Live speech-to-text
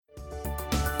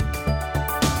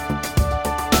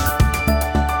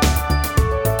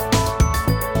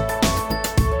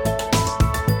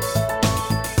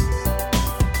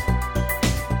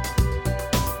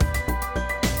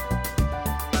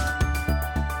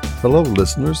Hello,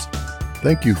 listeners.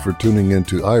 Thank you for tuning in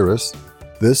to Iris.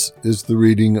 This is the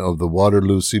reading of the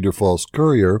Waterloo Cedar Falls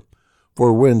Courier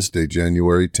for Wednesday,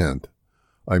 January 10th.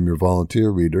 I'm your volunteer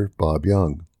reader, Bob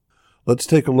Young. Let's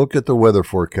take a look at the weather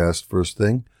forecast first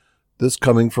thing, this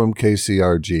coming from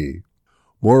KCRG.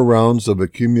 More rounds of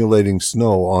accumulating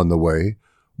snow on the way,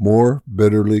 more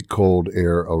bitterly cold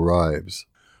air arrives.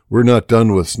 We're not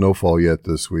done with snowfall yet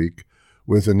this week,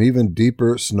 with an even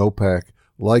deeper snowpack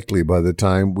likely by the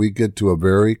time we get to a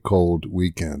very cold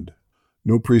weekend.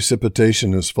 No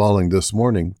precipitation is falling this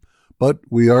morning, but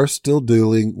we are still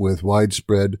dealing with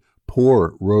widespread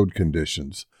poor road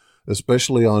conditions,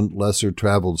 especially on lesser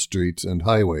traveled streets and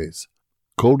highways.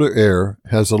 Colder air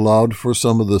has allowed for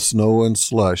some of the snow and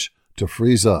slush to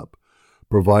freeze up,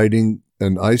 providing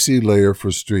an icy layer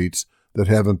for streets that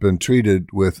haven't been treated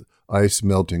with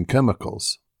ice-melting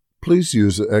chemicals. Please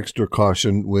use extra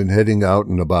caution when heading out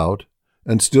and about,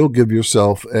 and still give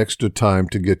yourself extra time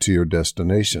to get to your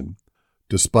destination,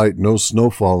 despite no snow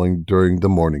falling during the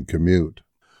morning commute.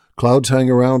 Clouds hang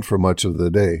around for much of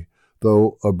the day,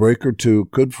 though a break or two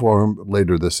could form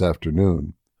later this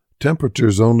afternoon.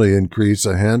 Temperatures only increase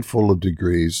a handful of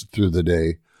degrees through the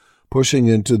day, pushing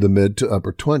into the mid to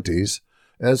upper 20s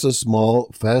as a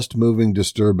small, fast-moving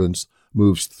disturbance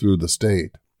moves through the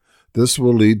state. This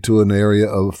will lead to an area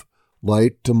of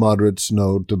light to moderate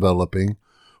snow developing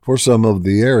for some of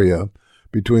the area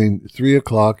between 3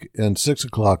 o'clock and 6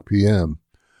 o'clock p.m.,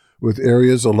 with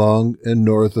areas along and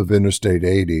north of Interstate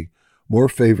 80 more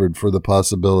favored for the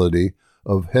possibility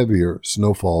of heavier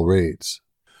snowfall rates.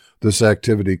 This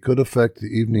activity could affect the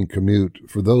evening commute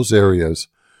for those areas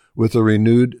with a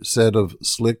renewed set of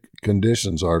slick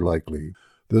conditions are likely.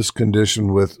 This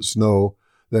condition with snow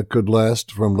that could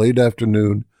last from late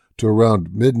afternoon to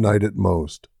around midnight at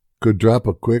most could drop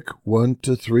a quick 1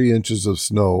 to 3 inches of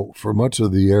snow for much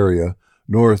of the area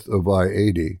north of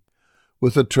I-80,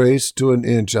 with a trace to an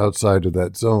inch outside of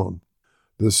that zone.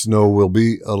 This snow will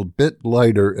be a bit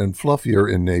lighter and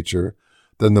fluffier in nature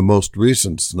than the most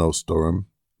recent snowstorm.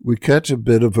 We catch a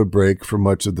bit of a break for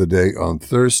much of the day on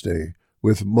Thursday,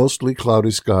 with mostly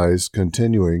cloudy skies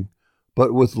continuing,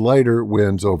 but with lighter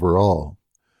winds overall.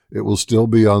 It will still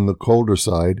be on the colder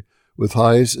side, with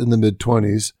highs in the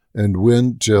mid-20s and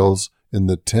wind chills in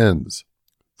the 10s.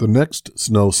 The next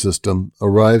snow system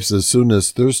arrives as soon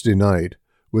as Thursday night,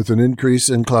 with an increase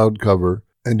in cloud cover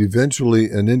and eventually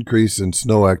an increase in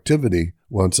snow activity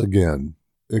once again.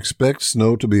 Expect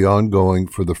snow to be ongoing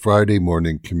for the Friday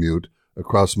morning commute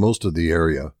across most of the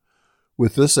area,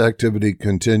 with this activity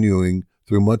continuing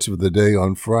through much of the day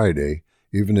on Friday,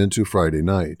 even into Friday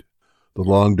night. The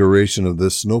long duration of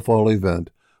this snowfall event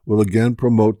will again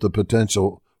promote the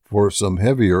potential for some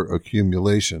heavier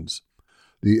accumulations.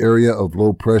 The area of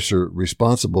low pressure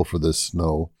responsible for this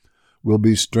snow will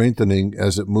be strengthening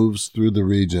as it moves through the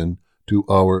region to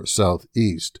our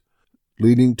southeast,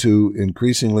 leading to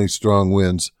increasingly strong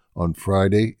winds on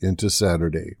Friday into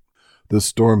Saturday. This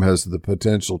storm has the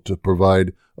potential to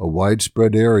provide a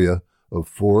widespread area of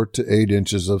 4 to 8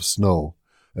 inches of snow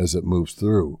as it moves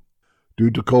through.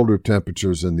 Due to colder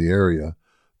temperatures in the area,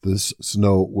 this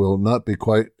snow will not be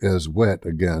quite as wet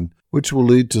again, which will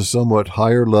lead to somewhat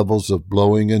higher levels of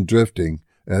blowing and drifting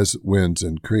as winds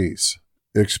increase.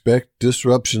 Expect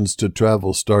disruptions to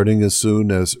travel starting as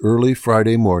soon as early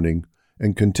Friday morning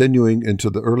and continuing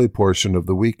into the early portion of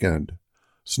the weekend.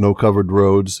 Snow-covered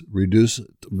roads, reduced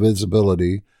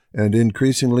visibility, and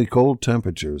increasingly cold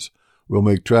temperatures will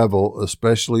make travel,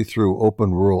 especially through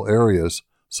open rural areas,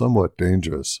 somewhat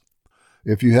dangerous.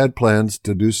 If you had plans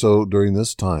to do so during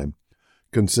this time,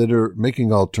 consider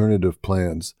making alternative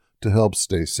plans to help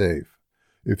stay safe.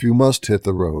 If you must hit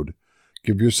the road,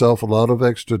 give yourself a lot of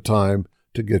extra time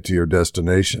to get to your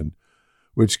destination,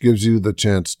 which gives you the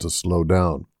chance to slow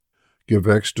down. Give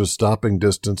extra stopping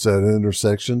distance at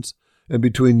intersections and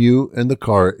between you and the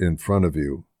car in front of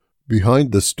you.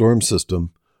 Behind the storm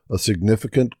system, a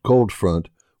significant cold front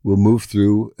will move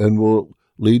through and will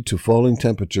lead to falling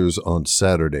temperatures on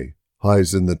Saturday.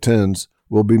 Highs in the 10s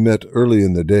will be met early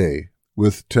in the day,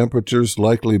 with temperatures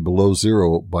likely below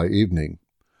zero by evening.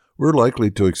 We're likely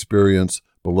to experience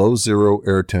below zero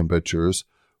air temperatures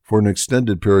for an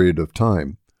extended period of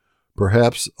time,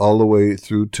 perhaps all the way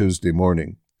through Tuesday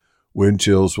morning. Wind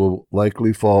chills will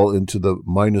likely fall into the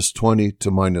minus 20 to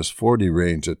minus 40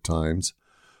 range at times,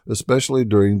 especially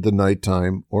during the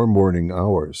nighttime or morning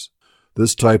hours.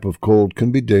 This type of cold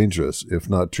can be dangerous if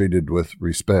not treated with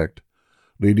respect,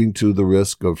 leading to the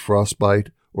risk of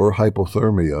frostbite or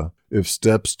hypothermia if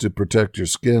steps to protect your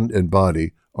skin and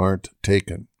body aren't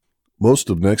taken.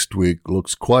 Most of next week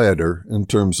looks quieter in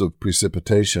terms of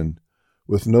precipitation,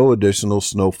 with no additional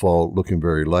snowfall looking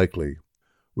very likely.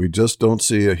 We just don't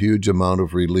see a huge amount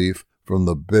of relief from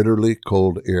the bitterly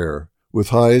cold air, with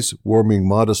highs warming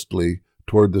modestly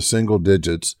toward the single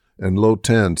digits and low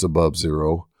tens above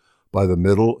zero by the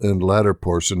middle and latter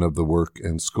portion of the work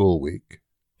and school week.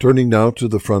 Turning now to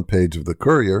the front page of the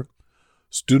Courier,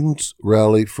 students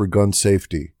rally for gun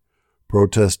safety.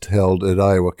 Protest held at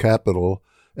Iowa Capitol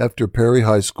after Perry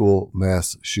High School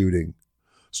mass shooting.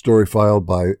 Story filed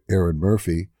by Aaron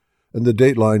Murphy, and the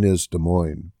dateline is Des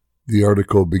Moines. The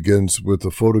article begins with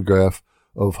a photograph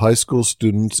of high school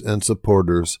students and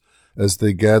supporters as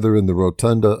they gather in the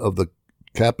rotunda of the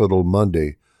Capitol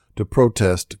Monday to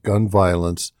protest gun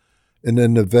violence in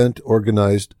an event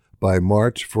organized by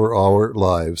March for Our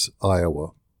Lives,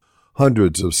 Iowa.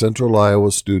 Hundreds of Central Iowa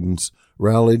students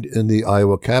rallied in the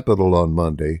Iowa Capitol on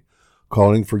Monday,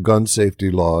 calling for gun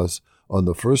safety laws on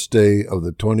the first day of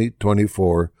the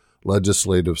 2024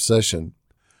 legislative session,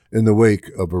 in the wake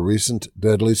of a recent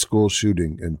deadly school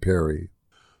shooting in Perry.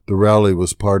 The rally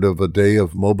was part of a day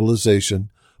of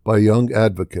mobilization by young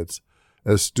advocates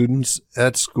as students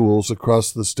at schools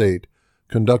across the state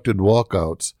conducted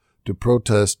walkouts to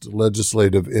protest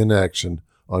legislative inaction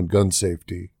on gun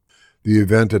safety. The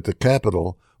event at the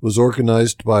Capitol was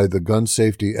organized by the gun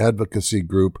safety advocacy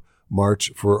group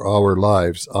March for Our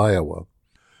Lives, Iowa.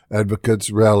 Advocates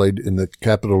rallied in the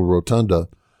Capitol Rotunda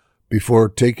before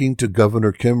taking to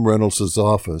Governor Kim Reynolds'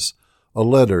 office a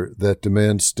letter that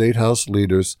demands State House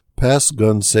leaders pass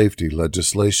gun safety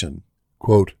legislation.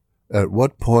 Quote, "At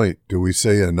what point do we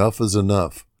say enough is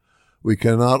enough? We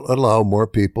cannot allow more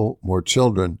people, more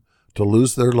children, to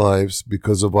lose their lives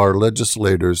because of our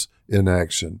legislators'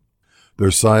 inaction.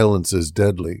 Their silence is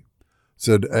deadly,"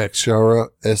 said Akshara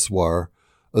Eswar,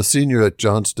 a senior at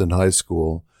Johnston High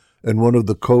School and one of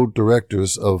the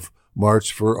co-directors of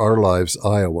March for Our Lives,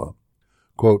 Iowa.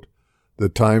 Quote, "The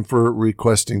time for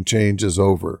requesting change is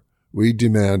over. We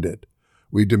demand it.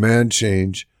 We demand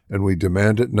change, and we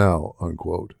demand it now,"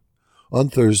 unquote. On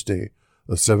Thursday,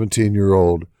 a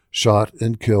 17-year-old shot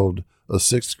and killed a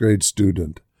sixth-grade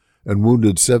student and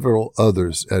wounded several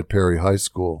others at Perry High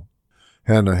School.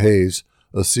 Hannah Hayes,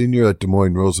 a senior at Des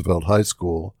Moines Roosevelt High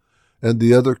School, and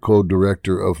the other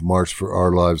co-director of March for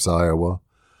Our Lives, Iowa,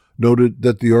 noted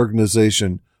that the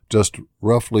organization just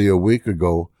roughly a week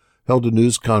ago held a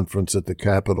news conference at the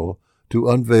Capitol to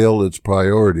unveil its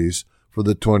priorities for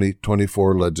the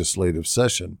 2024 legislative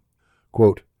session.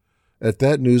 Quote, "At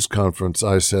that news conference,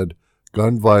 I said,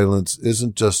 gun violence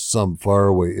isn't just some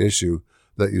faraway issue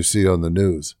that you see on the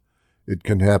news. It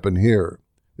can happen here.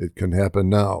 It can happen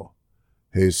now,"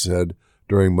 Hayes said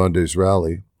during Monday's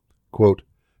rally. Quote,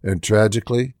 "And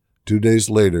tragically, 2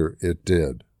 days later, it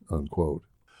did," unquote.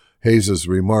 Hayes's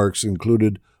remarks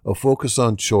included a focus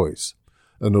on choice,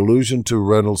 an allusion to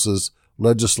Reynolds's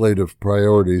legislative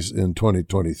priorities in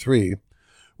 2023,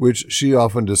 which she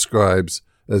often describes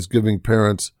as giving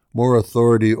parents more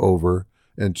authority over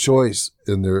and choice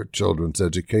in their children's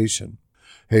education.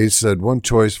 Hayes said one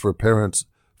choice for parents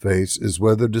face is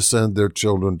whether to send their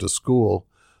children to school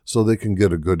so they can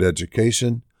get a good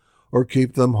education or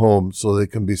keep them home so they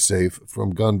can be safe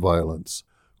from gun violence.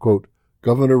 Quote,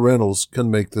 "Governor Reynolds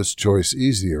can make this choice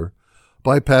easier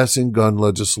by passing gun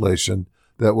legislation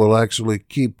that will actually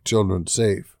keep children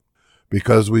safe,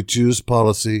 because we choose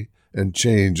policy and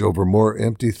change over more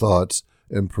empty thoughts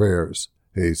and prayers,"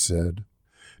 Hayes said.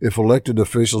 "If elected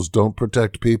officials don't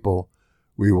protect people,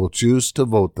 we will choose to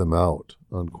vote them out,"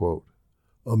 unquote.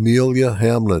 Amelia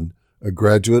Hamlin, a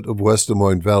graduate of West Des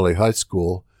Moines Valley High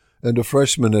School and a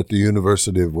freshman at the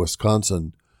University of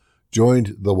Wisconsin,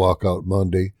 joined the walkout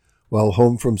Monday while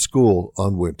home from school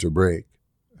on winter break.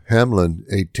 Hamlin,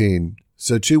 18,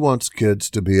 said she wants kids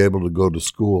to be able to go to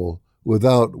school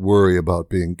without worry about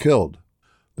being killed.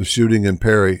 "The shooting in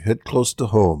Perry hit close to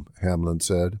home," Hamlin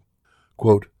said.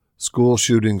 Quote, "School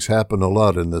shootings happen a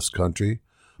lot in this country,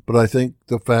 but I think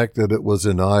the fact that it was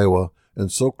in Iowa and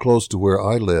so close to where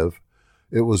I live,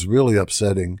 it was really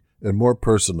upsetting and more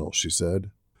personal," she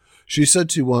said. She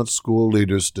said she wants school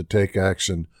leaders to take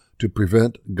action to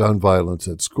prevent gun violence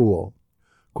at school.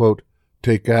 Quote,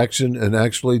 "Take action and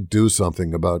actually do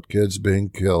something about kids being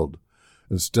killed,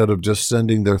 instead of just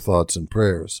sending their thoughts and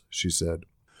prayers," she said,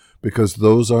 "because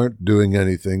those aren't doing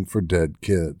anything for dead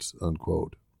kids,"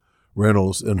 unquote.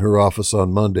 Reynolds, in her office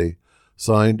on Monday,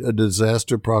 signed a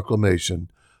disaster proclamation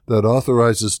that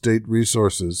authorizes state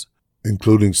resources,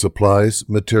 including supplies,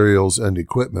 materials, and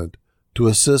equipment, to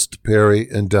assist Perry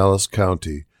and Dallas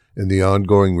County in the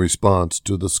ongoing response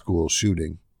to the school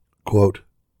shooting. Quote,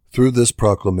 "Through this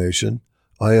proclamation,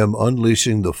 I am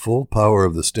unleashing the full power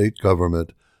of the state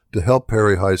government to help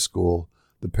Perry High School,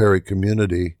 the Perry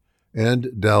community,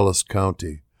 and Dallas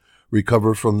County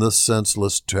recover from this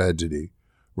senseless tragedy,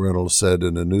 Reynolds said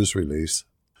in a news release.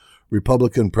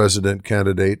 Republican president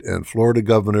candidate and Florida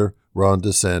Governor Ron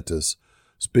DeSantis,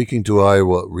 speaking to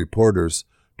Iowa reporters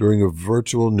during a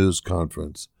virtual news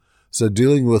conference, said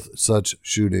dealing with such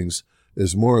shootings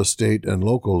is more a state and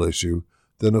local issue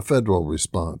than a federal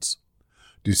response.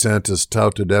 DeSantis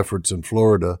touted efforts in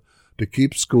Florida to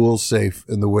keep schools safe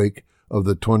in the wake of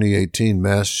the 2018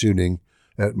 mass shooting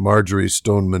at Marjorie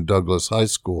Stoneman Douglas High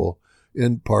School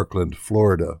in Parkland,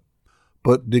 Florida,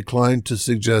 but declined to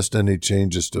suggest any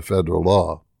changes to federal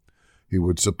law he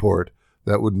would support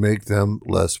that would make them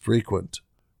less frequent.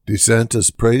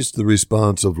 DeSantis praised the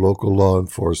response of local law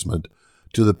enforcement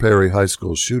to the Perry High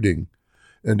School shooting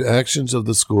and actions of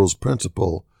the school's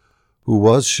principal, who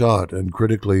was shot and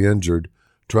critically injured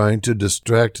trying to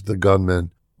distract the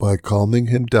gunman by calming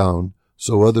him down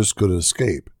so others could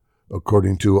escape,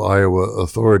 according to Iowa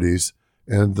authorities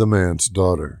and the man's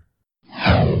daughter.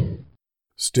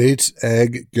 States'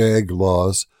 ag-gag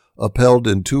laws upheld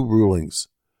in 2 rulings.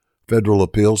 Federal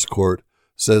Appeals Court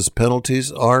says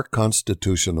penalties are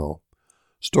constitutional.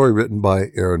 Story written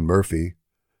by Aaron Murphy,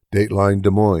 Dateline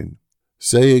Des Moines.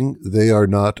 Saying they are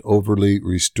not overly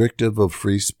restrictive of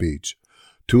free speech,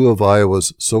 2 of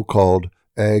Iowa's so-called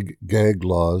ag-gag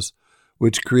laws,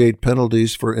 which create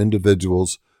penalties for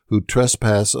individuals who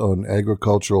trespass on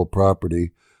agricultural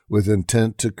property with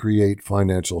intent to create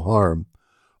financial harm,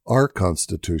 are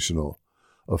constitutional,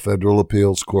 a federal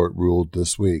appeals court ruled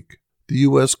this week. The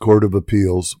U.S. Court of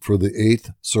Appeals for the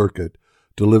Eighth Circuit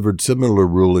delivered similar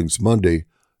rulings Monday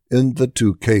in the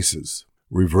 2 cases,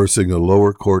 reversing a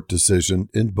lower court decision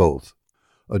in both.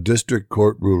 A district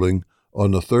court ruling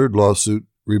on a 3rd lawsuit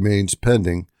remains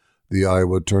pending, the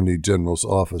Iowa Attorney General's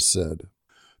office said.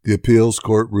 The appeals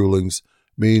court rulings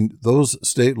mean those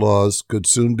state laws could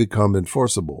soon become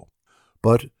enforceable,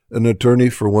 but an attorney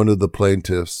for one of the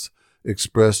plaintiffs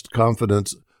expressed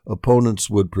confidence opponents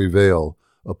would prevail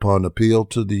upon appeal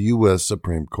to the U.S.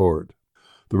 Supreme Court.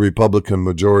 The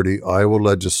Republican-majority Iowa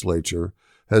legislature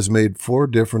has made 4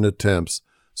 different attempts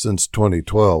since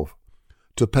 2012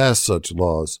 to pass such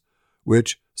laws,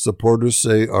 which supporters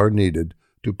say are needed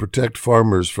to protect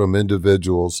farmers from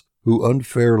individuals who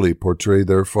unfairly portray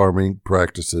their farming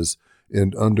practices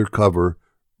in undercover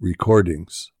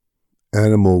recordings.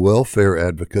 Animal welfare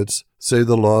advocates say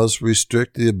the laws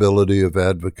restrict the ability of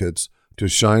advocates to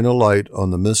shine a light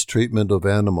on the mistreatment of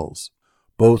animals.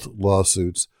 Both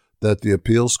lawsuits that the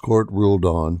appeals court ruled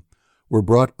on were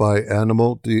brought by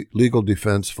Animal Legal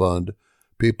Defense Fund,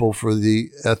 People for the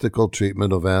Ethical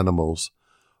Treatment of Animals,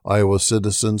 Iowa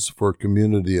Citizens for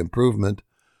Community Improvement,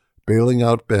 Bailing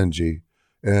Out Benji,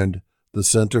 and the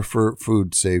Center for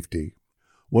Food Safety.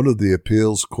 One of the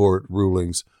appeals court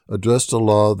rulings addressed a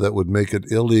law that would make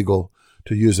it illegal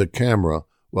to use a camera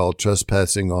while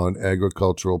trespassing on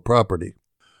agricultural property.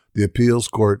 The appeals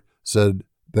court said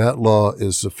that law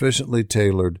is sufficiently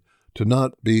tailored to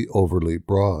not be overly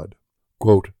broad.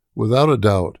 Quote, without a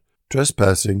doubt,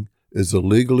 trespassing is a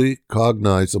legally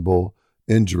cognizable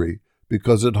injury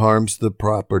because it harms the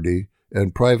property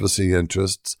and privacy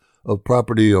interests of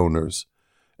property owners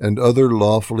and other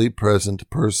lawfully present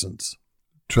persons.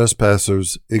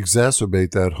 Trespassers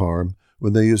exacerbate that harm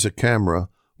when they use a camera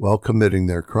while committing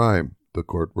their crime, the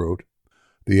court wrote.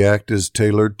 The act is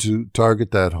tailored to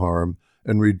target that harm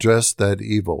and redress that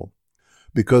evil.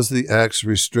 Because the act's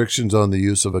restrictions on the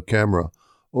use of a camera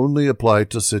only apply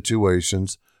to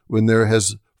situations when there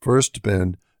has first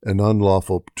been an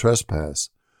unlawful trespass,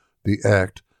 the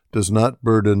act does not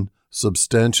burden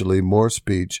substantially more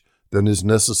speech than is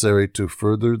necessary to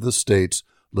further the state's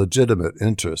legitimate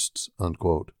interests,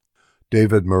 unquote.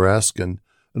 David Maraskin,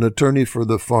 an attorney for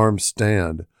the Farm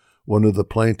Stand, one of the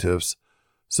plaintiffs,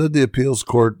 said the appeals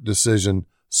court decision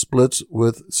splits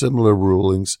with similar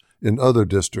rulings in other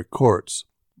district courts.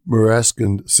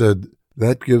 Maraskin said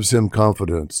that gives him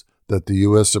confidence that the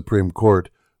U.S. Supreme Court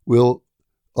will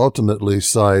ultimately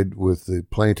side with the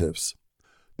plaintiffs.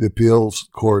 The appeals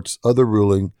court's other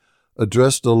ruling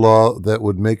addressed a law that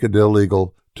would make it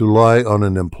illegal to lie on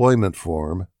an employment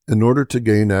form in order to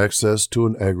gain access to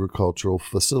an agricultural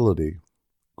facility.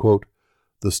 Quote,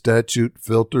 the statute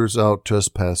filters out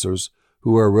trespassers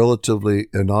who are relatively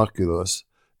innocuous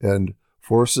and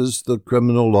forces the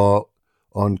criminal law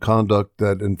on conduct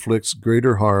that inflicts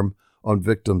greater harm on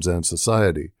victims and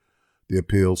society, the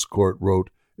appeals court wrote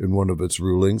in one of its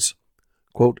rulings.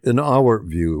 Quote, in our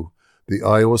view, the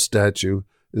Iowa statute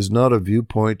is not a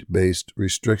viewpoint-based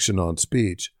restriction on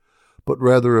speech, but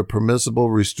rather a permissible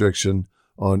restriction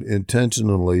on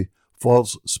intentionally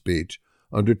false speech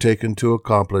undertaken to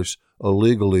accomplish a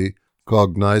legally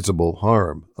cognizable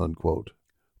harm, unquote.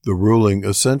 The ruling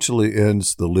essentially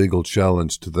ends the legal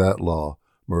challenge to that law,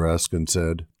 Maraskin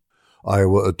said.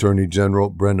 Iowa Attorney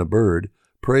General Brenna Bird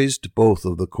praised both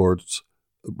of the court's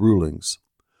rulings.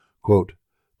 Quote,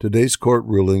 "Today's court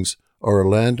rulings are a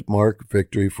landmark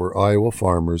victory for Iowa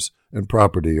farmers and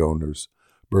property owners,"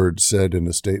 Bird said in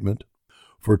a statement.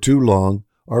 "For too long,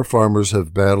 our farmers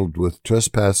have battled with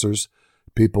trespassers,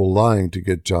 people lying to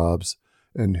get jobs,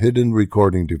 and hidden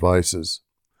recording devices.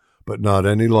 But not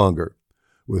any longer.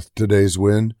 With today's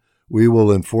win, we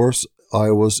will enforce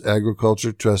Iowa's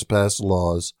agriculture trespass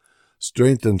laws,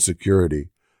 strengthen security,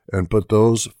 and put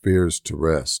those fears to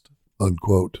rest,"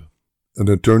 unquote. An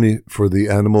attorney for the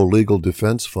Animal Legal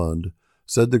Defense Fund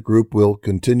said the group will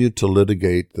continue to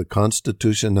litigate the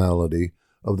constitutionality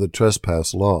of the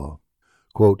trespass law.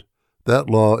 Quote, "That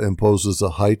law imposes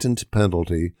a heightened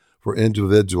penalty for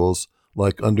individuals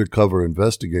like undercover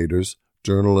investigators,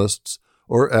 journalists,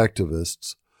 or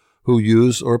activists who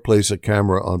use or place a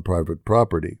camera on private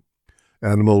property,"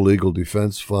 Animal Legal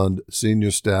Defense Fund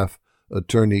Senior Staff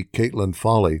Attorney Caitlin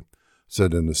Foley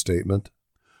said in a statement.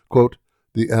 Quote,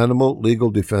 "The Animal Legal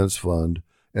Defense Fund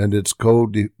and its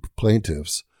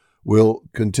co-plaintiffs will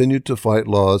continue to fight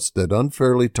laws that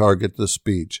unfairly target the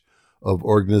speech of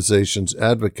organizations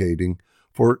advocating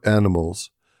for animals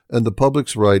and the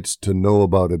public's rights to know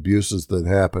about abuses that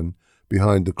happen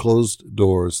behind the closed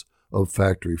doors of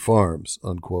factory farms,"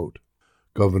 unquote.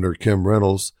 Governor Kim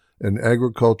Reynolds and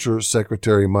Agriculture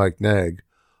Secretary Mike Nagg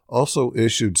also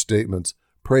issued statements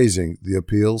praising the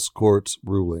appeals court's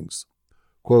rulings.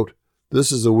 Quote,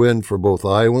 "This is a win for both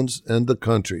Iowans and the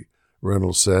country,"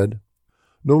 Reynolds said.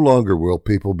 "No longer will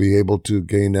people be able to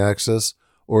gain access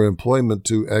or employment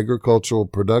to agricultural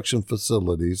production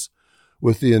facilities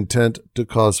with the intent to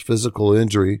cause physical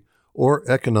injury or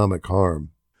economic harm.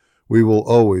 We will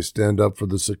always stand up for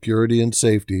the security and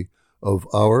safety of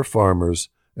our farmers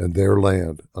and their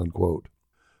land," unquote.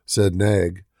 Said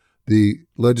Nagg, "The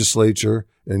legislature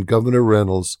and Governor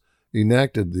Reynolds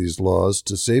enacted these laws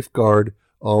to safeguard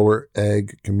our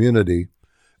ag community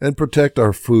and protect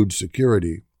our food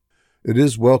security. It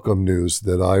is welcome news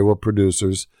that Iowa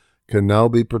producers can now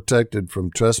be protected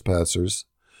from trespassers,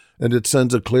 and it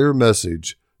sends a clear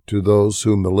message to those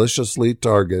who maliciously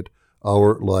target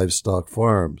our livestock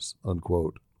farms,"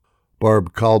 unquote.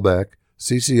 Barb Kalbach,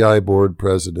 CCI board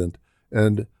president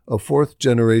and a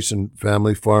fourth-generation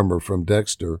family farmer from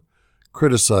Dexter,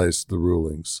 criticized the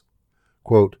rulings.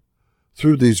 Quote,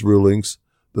 "Through these rulings,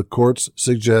 the courts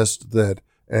suggest that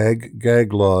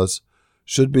ag-gag laws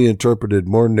should be interpreted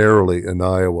more narrowly in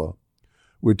Iowa,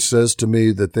 which says to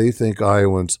me that they think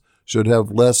Iowans should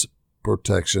have less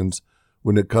protections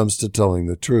when it comes to telling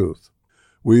the truth.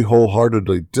 We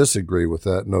wholeheartedly disagree with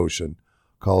that notion,"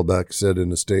 Kalbach said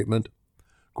in a statement.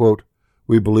 Quote,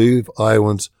 "We believe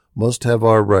Iowans must have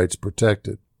our rights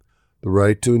protected, the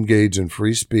right to engage in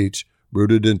free speech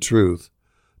rooted in truth,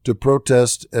 to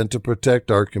protest and to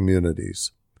protect our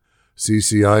communities.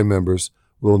 CCI members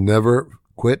will never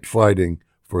quit fighting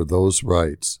for those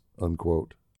rights,"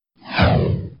 unquote.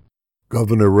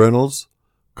 Governor Reynolds,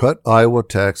 cut Iowa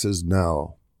taxes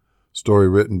now. Story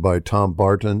written by Tom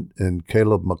Barton and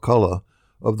Caleb McCullough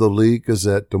of the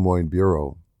Lee-Gazette Des Moines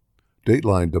Bureau.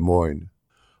 Dateline Des Moines.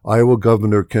 Iowa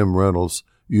Governor Kim Reynolds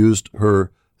used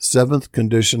her seventh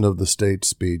condition of the state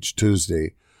speech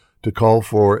Tuesday to call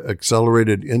for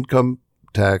accelerated income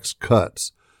tax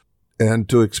cuts and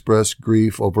to express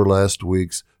grief over last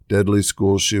week's deadly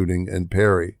school shooting in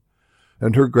Perry,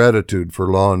 and her gratitude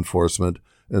for law enforcement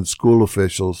and school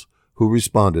officials who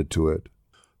responded to it.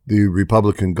 The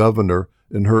Republican governor,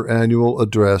 in her annual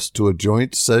address to a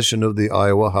joint session of the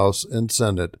Iowa House and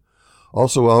Senate,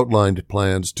 also outlined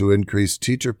plans to increase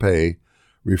teacher pay,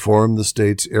 reform the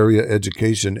state's area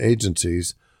education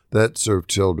agencies that serve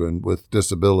children with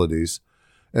disabilities,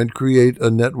 and create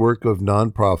a network of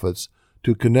nonprofits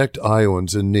to connect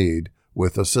Iowans in need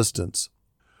with assistance.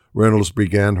 Reynolds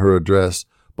began her address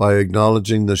by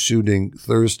acknowledging the shooting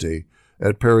Thursday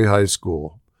at Perry High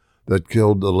School that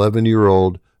killed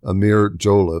 11-year-old Amir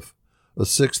Joliffe, a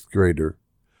sixth grader,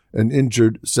 and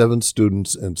injured 7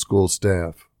 students and school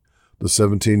staff. The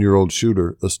 17-year-old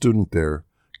shooter, a student there,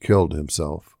 killed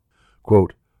himself.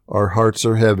 Quote, "Our hearts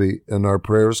are heavy and our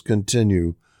prayers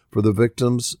continue for the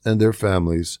victims and their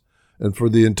families and for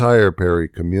the entire Perry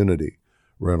community,"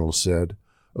 Reynolds said,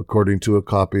 according to a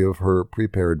copy of her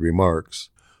prepared remarks.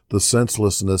 "The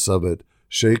senselessness of it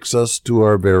shakes us to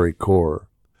our very core.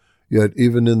 Yet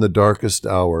even in the darkest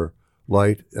hour,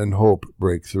 light and hope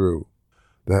break through.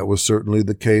 That was certainly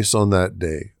the case on that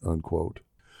day," unquote.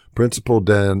 Principal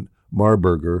Dan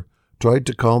Marburger tried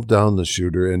to calm down the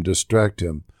shooter and distract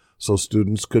him so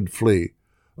students could flee,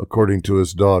 according to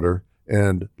his daughter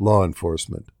and law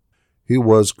enforcement. He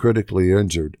was critically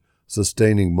injured,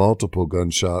 sustaining multiple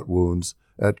gunshot wounds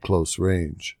at close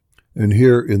range. And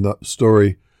here in the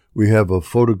story, we have a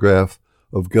photograph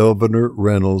of Governor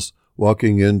Reynolds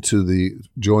walking into the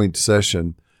joint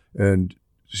session, and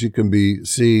she can be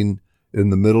seen in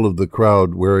the middle of the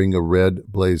crowd wearing a red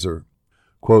blazer.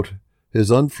 Quote,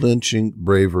 "His unflinching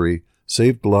bravery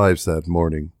saved lives that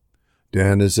morning.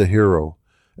 Dan is a hero,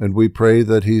 and we pray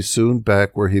that he's soon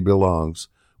back where he belongs,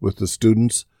 with the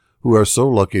students who are so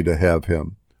lucky to have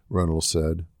him," Reynolds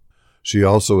said. She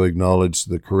also acknowledged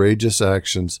the courageous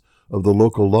actions of the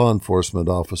local law enforcement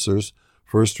officers,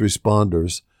 first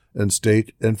responders, and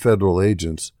state and federal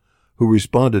agents who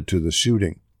responded to the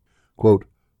shooting. Quote,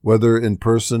 "Whether in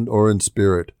person or in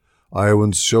spirit,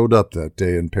 Iowans showed up that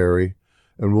day in Perry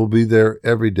and will be there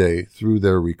every day through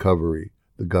their recovery,"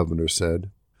 the governor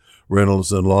said.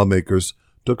 Reynolds and lawmakers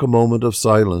took a moment of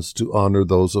silence to honor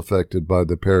those affected by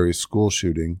the Perry school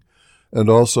shooting, and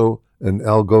also an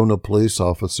Algona police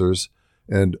officers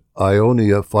and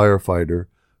Ionia firefighter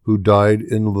who died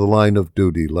in the line of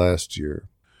duty last year.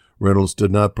 Reynolds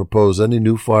did not propose any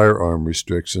new firearm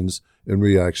restrictions in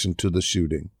reaction to the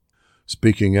shooting.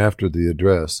 Speaking after the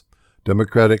address,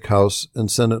 Democratic House and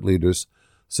Senate leaders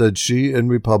said she and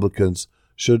Republicans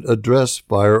should address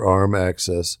firearm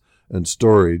access and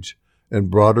storage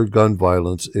and broader gun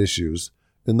violence issues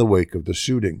in the wake of the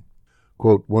shooting.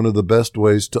 Quote, "One of the best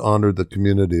ways to honor the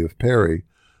community of Perry,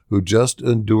 who just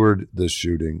endured this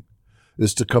shooting,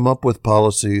 is to come up with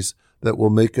policies that will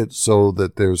make it so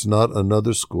that there's not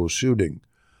another school shooting,"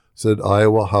 said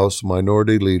Iowa House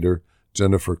Minority Leader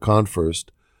Jennifer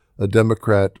Confirst, a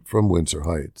Democrat from Windsor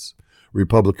Heights.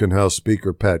 Republican House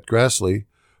Speaker Pat Grassley,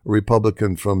 a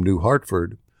Republican from New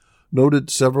Hartford, noted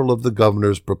several of the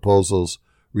governor's proposals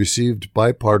received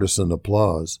bipartisan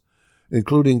applause,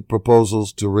 including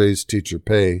proposals to raise teacher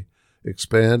pay,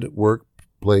 expand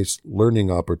workplace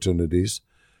learning opportunities,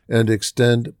 and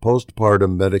extend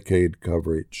postpartum Medicaid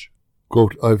coverage.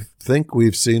 Quote, "I think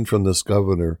we've seen from this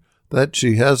governor that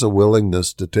she has a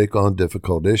willingness to take on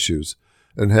difficult issues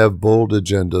and have bold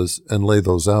agendas and lay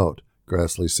those out,"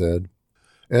 Grassley said.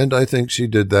 "And I think she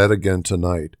did that again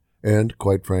tonight, and,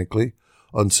 quite frankly,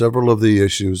 on several of the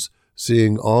issues,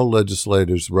 seeing all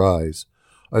legislators rise,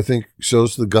 I think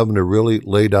shows the governor really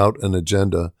laid out an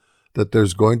agenda that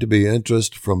there's going to be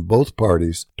interest from both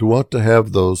parties to want to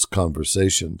have those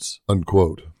conversations,"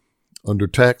 unquote. Under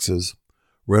taxes,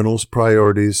 Reynolds'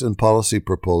 priorities and policy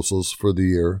proposals for the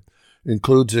year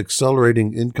includes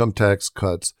accelerating income tax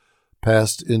cuts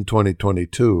passed in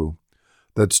 2022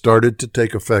 that started to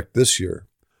take effect this year.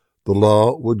 The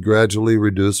law would gradually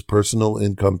reduce personal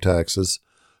income taxes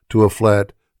to a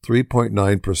flat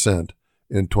 3.9%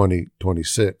 in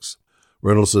 2026.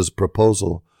 Reynolds'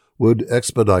 proposal would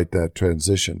expedite that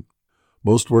transition.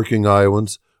 Most working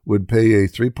Iowans would pay a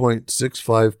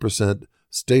 3.65%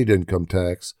 state income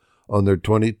tax on their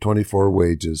 2024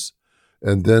 wages,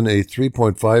 and then a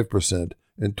 3.5%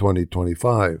 in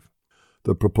 2025.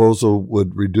 The proposal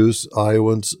would reduce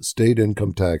Iowans' state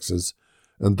income taxes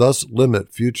and thus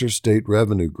limit future state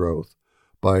revenue growth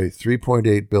by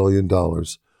 $3.8 billion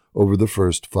over the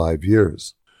first 5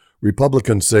 years.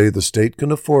 Republicans say the state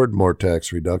can afford more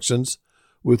tax reductions,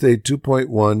 with a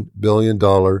 $2.1 billion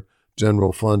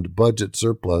general fund budget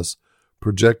surplus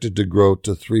projected to grow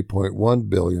to $3.1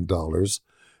 billion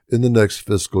in the next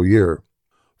fiscal year.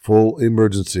 Full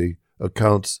emergency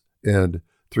accounts and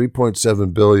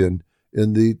 $3.7 billion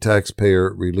in the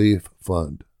Taxpayer Relief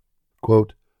Fund.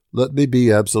 Quote, "Let me be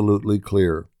absolutely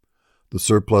clear. The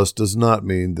surplus does not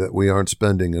mean that we aren't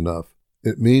spending enough.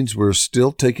 It means we're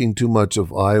still taking too much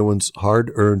of Iowans'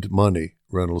 hard-earned money,"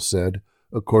 Reynolds said,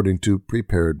 according to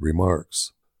prepared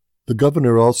remarks. The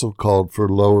governor also called for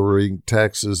lowering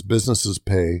taxes businesses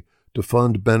pay to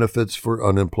fund benefits for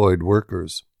unemployed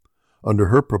workers. Under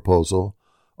her proposal,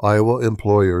 Iowa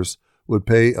employers would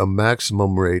pay a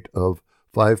maximum rate of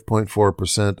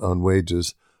 5.4% on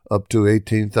wages up to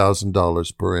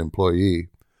 $18,000 per employee,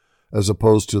 as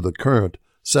opposed to the current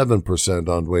 7%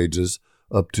 on wages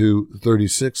up to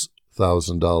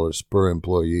 $36,000 per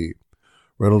employee.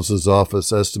 Reynolds'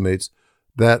 office estimates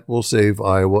that will save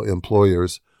Iowa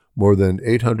employers more than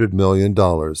 $800 million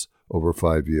over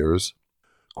 5 years.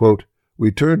 Quote,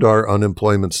 "We turned our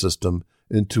unemployment system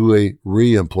into a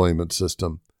re-employment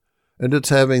system, and it's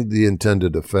having the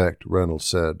intended effect," Reynolds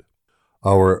said.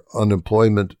 "Our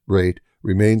unemployment rate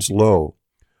remains low.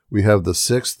 We have the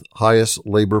 6th highest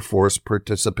labor force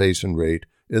participation rate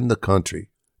in the country,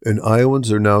 and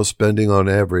Iowans are now spending on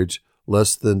average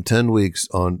less than 10 weeks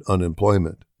on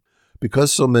unemployment.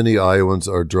 Because so many Iowans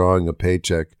are drawing a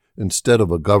paycheck instead of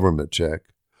a government check,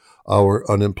 our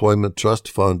unemployment trust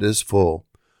fund is full,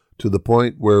 to the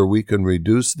point where we can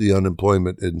reduce the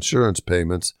unemployment insurance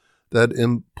payments that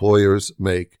employers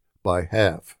make by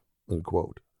half."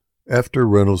 Unquote. After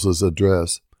Reynolds'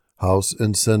 address, House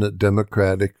and Senate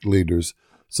Democratic leaders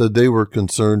said they were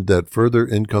concerned that further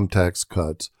income tax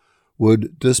cuts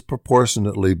would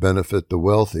disproportionately benefit the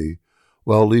wealthy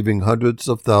while leaving hundreds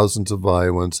of thousands of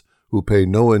Iowans who pay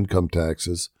no income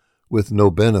taxes with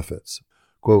no benefits.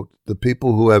 Quote, "The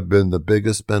people who have been the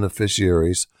biggest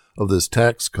beneficiaries of this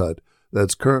tax cut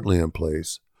that's currently in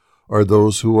place are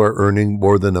those who are earning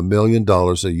more than $1 million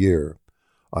a year,"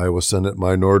 Iowa Senate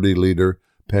Minority Leader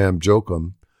Pam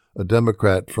Jochum, a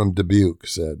Democrat from Dubuque,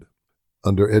 said.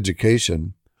 Under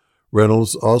education,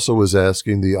 Reynolds also is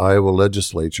asking the Iowa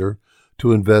legislature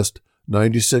to invest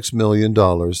 $96 million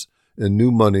in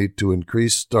new money to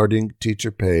increase starting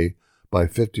teacher pay by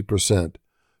 50%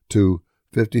 to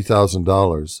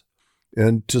 $50,000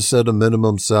 and to set a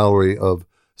minimum salary of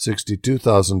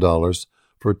 $62,000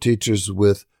 for teachers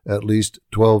with at least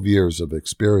 12 years of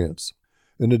experience.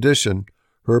 In addition,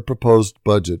 her proposed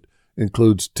budget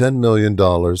includes $10 million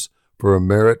for a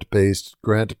merit-based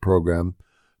grant program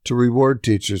to reward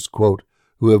teachers, quote,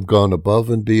 "who have gone above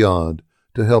and beyond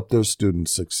to help their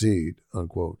students succeed,"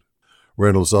 unquote.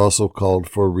 Reynolds also called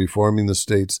for reforming the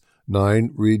state's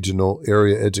 9 regional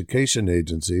area education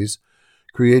agencies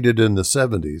created in the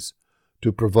 70s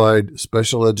to provide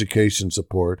special education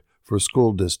support for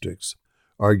school districts,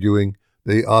 arguing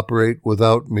they operate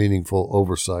without meaningful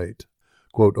oversight.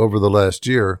 Quote, "Over the last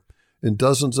year, in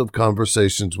dozens of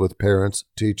conversations with parents,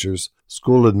 teachers,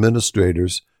 school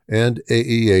administrators, and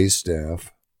AEA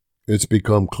staff, it's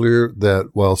become clear that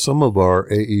while some of our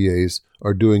AEAs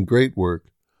are doing great work,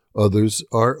 others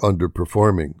are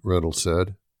underperforming," Reynolds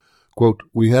said. Quote,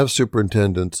 "We have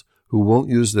superintendents who won't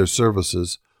use their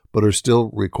services but are still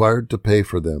required to pay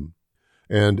for them,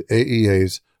 and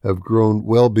AEAs have grown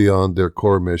well beyond their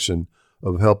core mission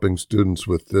of helping students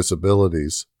with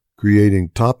disabilities, creating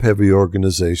top-heavy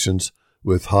organizations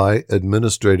with high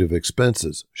administrative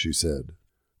expenses," she said.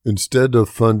 Instead of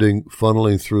funding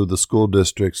funneling through the school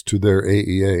districts to their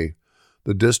AEA,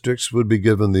 the districts would be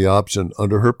given the option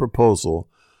under her proposal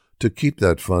to keep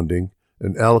that funding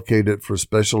and allocate it for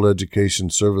special education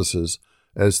services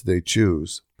as they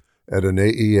choose, at an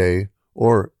AEA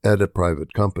or at a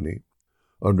private company.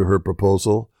 Under her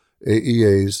proposal,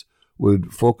 AEAs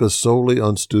would focus solely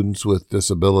on students with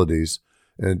disabilities,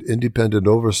 and independent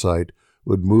oversight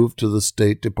would move to the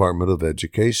State Department of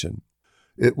Education.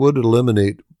 It would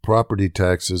eliminate property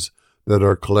taxes that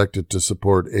are collected to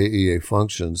support AEA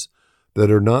functions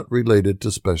that are not related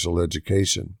to special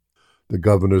education. The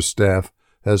governor's staff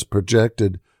has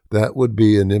projected that would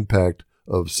be an impact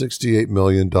of $68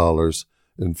 million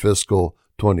in fiscal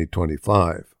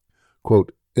 2025.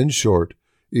 Quote, "In short,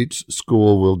 each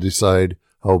school will decide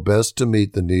how best to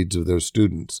meet the needs of their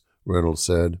students," Reynolds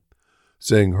said,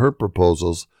 saying her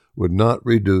proposals would not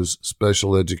reduce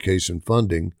special education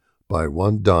funding by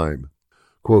one dime.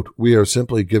 Quote, "We are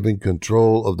simply giving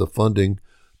control of the funding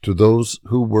to those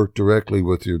who work directly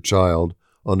with your child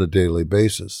on a daily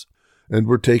basis, and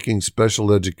we're taking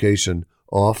special education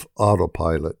off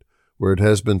autopilot, where it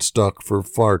has been stuck for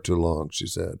far too long," she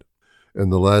said. In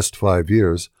the last 5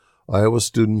 years, Iowa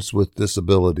students with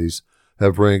disabilities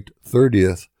have ranked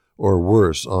 30th or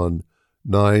worse on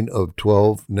 9 of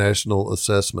 12 national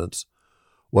assessments,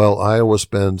 while Iowa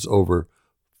spends over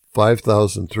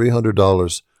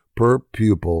 $5,300 per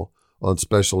pupil on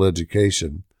special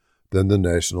education than the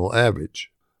national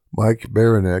average. Mike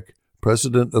Baranek,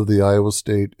 president of the Iowa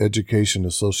State Education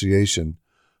Association,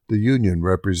 the union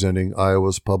representing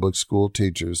Iowa's public school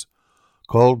teachers,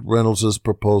 called Reynolds'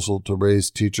 proposal to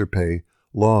raise teacher pay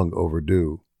long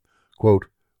overdue. Quote,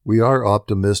 "We are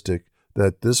optimistic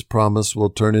that this promise will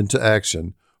turn into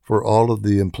action for all of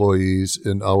the employees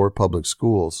in our public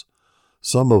schools,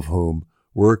 some of whom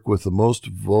work with the most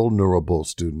vulnerable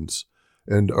students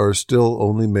and are still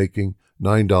only making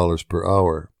 $9 per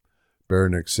hour,"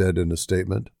 Baranek said in a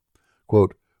statement.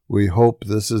 Quote, "We hope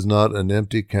this is not an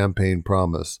empty campaign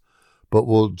promise, but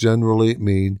will generally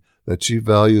mean that she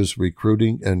values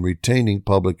recruiting and retaining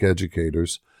public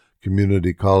educators,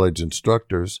 community college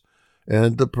instructors,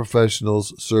 and the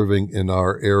professionals serving in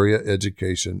our area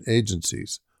education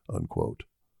agencies," unquote.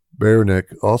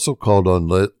 Baranek also called on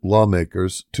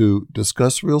lawmakers to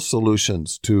discuss real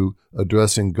solutions to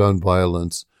addressing gun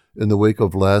violence in the wake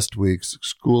of last week's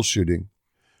school shooting.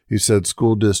 He said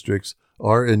school districts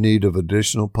are in need of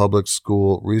additional public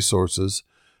school resources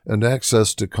and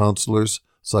access to counselors,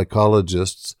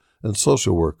 psychologists, and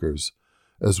social workers,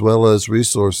 as well as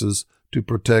resources to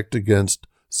protect against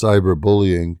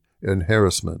cyberbullying and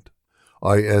harassment.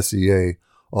 ISEA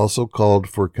also called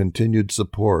for continued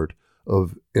support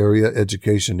of area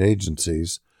education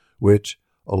agencies, which,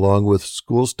 along with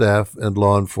school staff and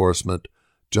law enforcement,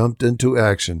 jumped into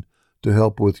action to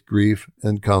help with grief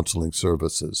and counseling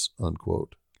services,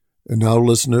 unquote. And now,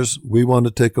 listeners, we want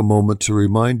to take a moment to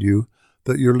remind you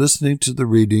that you're listening to the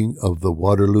reading of the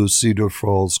Waterloo Cedar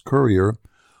Falls Courier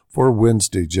for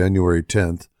Wednesday, January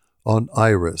 10th on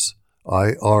IRIS,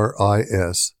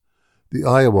 IRIS, the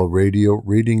Iowa Radio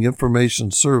Reading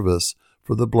Information Service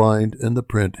for the blind and the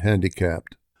print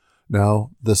handicapped.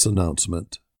 Now, this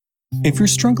announcement. If you're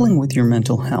struggling with your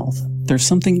mental health, there's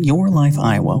something Your Life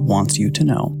Iowa wants you to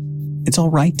know. It's all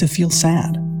right to feel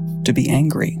sad, to be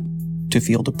angry, to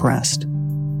feel depressed,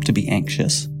 to be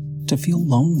anxious, to feel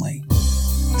lonely.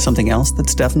 Something else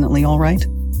that's definitely all right?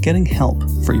 Getting help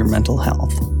for your mental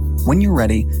health. When you're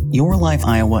ready, Your Life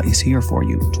Iowa is here for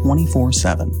you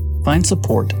 24/7. Find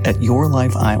support at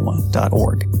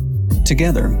yourlifeiowa.org.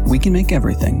 Together, we can make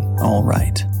everything all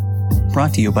right.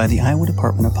 Brought to you by the Iowa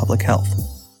Department of Public Health.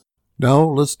 Now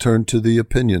let's turn to the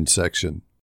opinion section.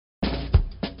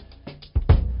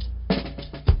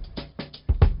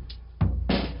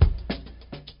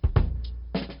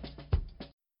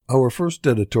 Our first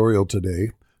editorial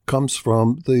today comes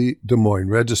from the Des Moines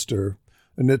Register,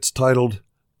 and it's titled,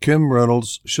 "Kim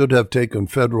Reynolds Should Have Taken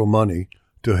Federal Money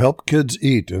to Help Kids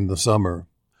Eat in the Summer."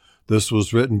 This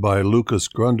was written by Lucas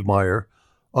Grundmeyer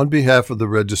on behalf of the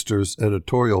Register's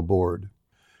editorial board,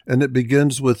 and it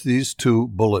begins with these two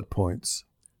bullet points.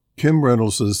 Kim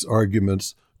Reynolds'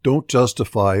 arguments don't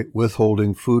justify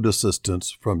withholding food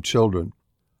assistance from children.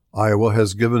 Iowa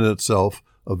has given itself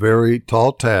a very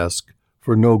tall task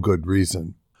for no good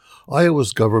reason.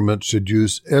 Iowa's government should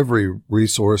use every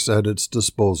resource at its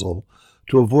disposal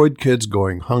to avoid kids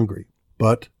going hungry.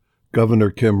 But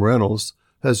Governor Kim Reynolds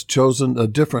has chosen a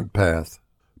different path,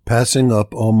 passing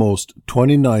up almost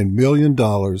 $29 million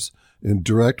in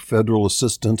direct federal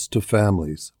assistance to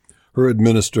families. Her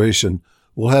administration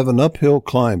will have an uphill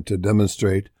climb to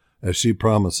demonstrate, as she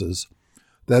promises,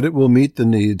 that it will meet the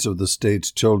needs of the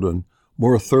state's children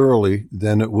more thoroughly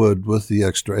than it would with the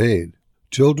extra aid.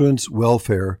 Children's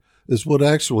welfare is what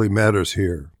actually matters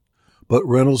here. But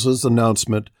Reynolds'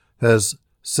 announcement has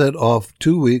set off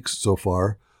 2 weeks so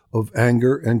far of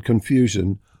anger and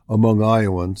confusion among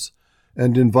Iowans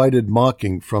and invited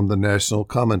mocking from the national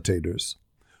commentators.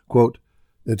 Quote,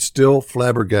 "It still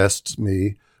flabbergasts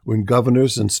me when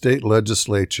governors and state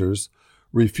legislatures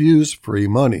refuse free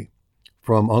money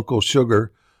from Uncle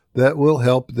Sugar that will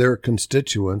help their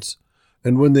constituents,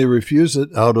 and when they refuse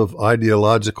it out of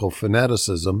ideological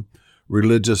fanaticism,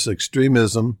 religious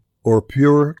extremism, or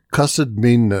pure cussed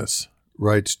meanness,"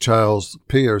 writes Charles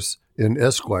Pierce in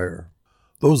Esquire.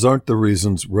 Those aren't the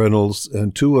reasons Reynolds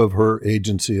and two of her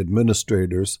agency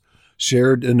administrators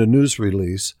shared in a news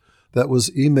release that was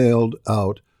emailed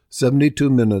out 72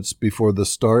 minutes before the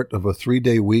start of a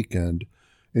 3-day weekend,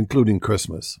 including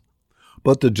Christmas.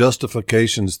 But the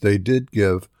justifications they did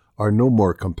give are no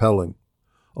more compelling.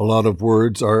 A lot of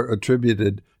words are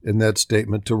attributed in that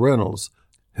statement to Reynolds,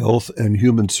 Health and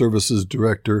Human Services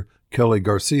Director Kelly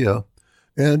Garcia,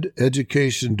 and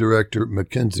Education Director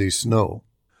Mackenzie Snow.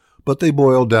 But they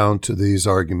boil down to these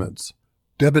arguments.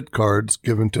 Debit cards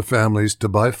given to families to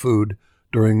buy food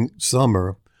during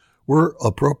summer were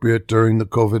appropriate during the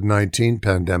COVID-19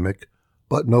 pandemic,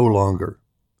 but no longer.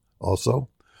 Also,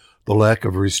 the lack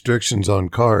of restrictions on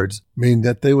cards mean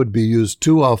that they would be used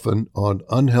too often on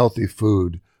unhealthy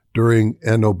food during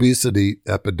an obesity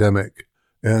epidemic.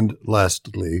 And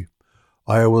lastly,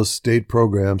 Iowa's state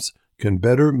programs can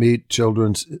better meet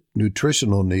children's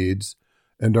nutritional needs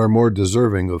and are more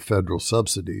deserving of federal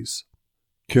subsidies.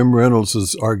 Kim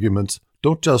Reynolds' arguments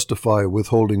don't justify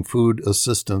withholding food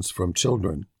assistance from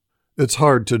children. It's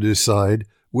hard to decide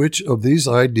which of these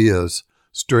ideas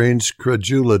strains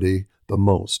credulity the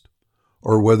most,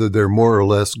 or whether they're more or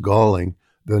less galling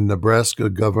than Nebraska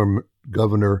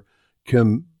Governor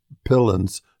Kim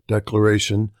Pillen's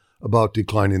declaration about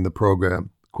declining the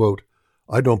program. Quote,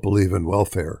 "I don't believe in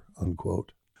welfare,"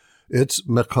 unquote. It's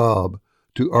macabre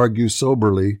to argue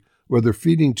soberly whether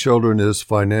feeding children is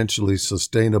financially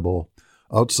sustainable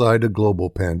outside a global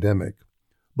pandemic.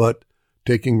 But,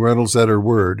 taking Reynolds at her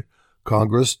word,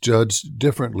 Congress judged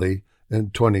differently in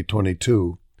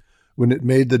 2022 when it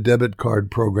made the debit card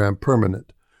program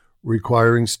permanent,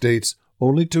 requiring states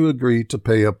only to agree to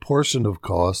pay a portion of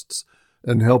costs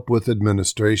and help with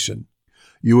administration.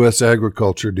 U.S.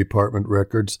 Agriculture Department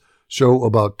records show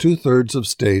about 2/3 of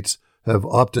states have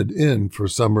opted in for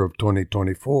summer of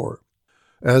 2024.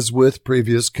 As with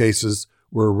previous cases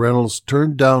where Reynolds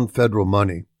turned down federal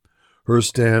money, her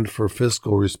stand for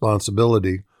fiscal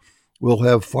responsibility will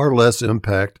have far less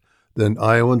impact than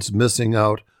Iowans missing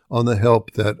out on the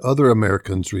help that other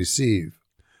Americans receive.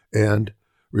 And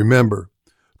remember,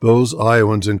 those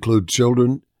Iowans include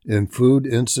children in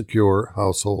food-insecure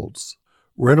households.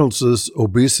 Reynolds's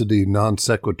obesity non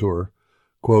sequitur,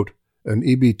 quote, "An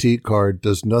EBT card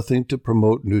does nothing to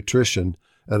promote nutrition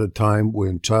at a time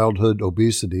when childhood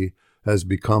obesity has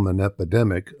become an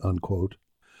epidemic," unquote,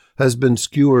 has been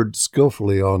skewered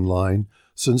skillfully online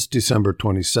since December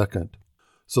 22nd.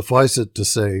 Suffice it to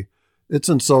say, it's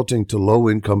insulting to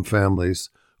low-income families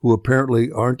who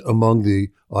apparently aren't among the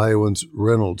Iowans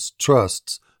Reynolds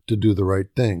trusts to do the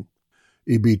right thing.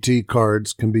 EBT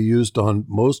cards can be used on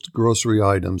most grocery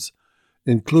items,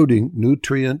 including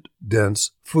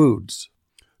nutrient-dense foods.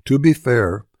 To be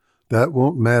fair, that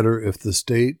won't matter if the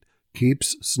state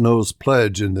keeps Snow's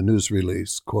pledge in the news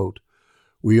release, quote,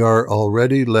 "We are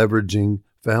already leveraging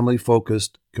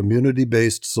family-focused,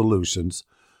 community-based solutions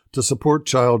to support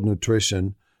child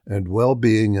nutrition and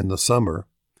well-being in the summer,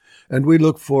 and we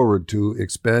look forward to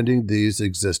expanding these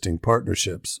existing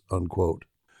partnerships," unquote.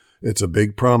 It's a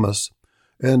big promise,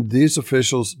 and these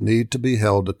officials need to be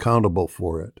held accountable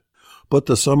for it. But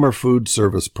the Summer Food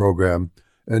Service Program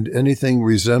and anything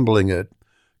resembling it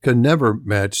can never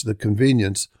match the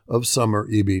convenience of summer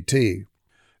EBT,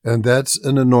 and that's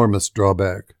an enormous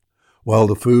drawback. While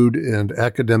the food and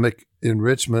academic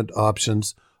enrichment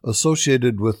options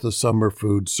associated with the Summer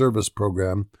Food Service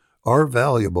Program are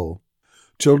valuable,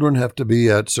 children have to be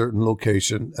at certain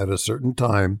location at a certain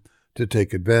time to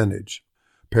take advantage.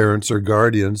 Parents or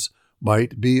guardians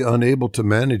might be unable to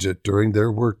manage it during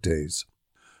their workdays.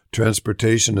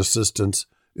 Transportation assistance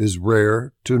is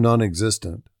rare to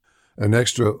non-existent. An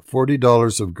extra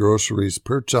 $40 of groceries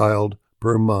per child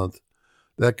per month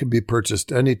that can be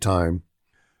purchased anytime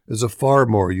is a far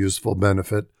more useful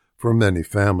benefit for many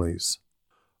families.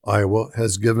 Iowa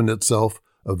has given itself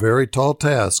a very tall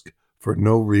task for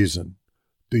no reason.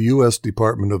 The U.S.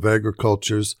 Department of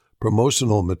Agriculture's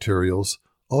promotional materials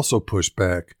also push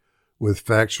back with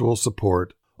factual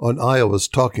support on Iowa's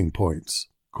talking points.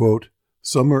 Quote,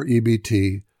 "Summer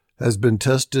EBT has been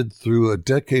tested through a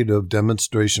decade of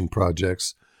demonstration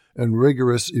projects, and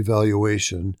rigorous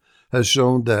evaluation has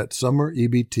shown that summer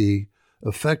EBT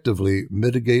effectively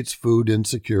mitigates food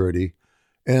insecurity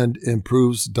and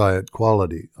improves diet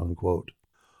quality," unquote.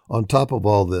 On top of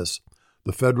all this,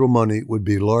 the federal money would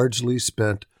be largely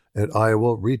spent at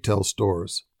Iowa retail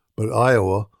stores, but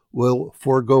Iowa will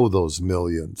forego those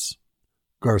millions.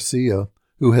 Garcia,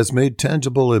 who has made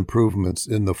tangible improvements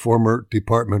in the former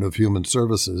Department of Human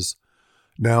Services,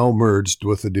 now merged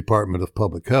with the Department of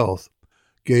Public Health,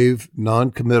 gave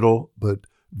non-committal but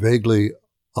vaguely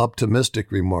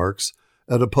optimistic remarks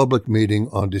at a public meeting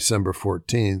on December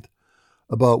 14th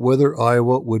about whether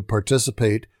Iowa would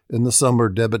participate in the summer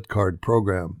debit card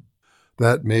program.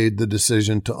 That made the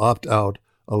decision to opt out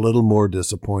a little more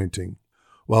disappointing.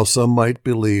 While some might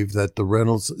believe that the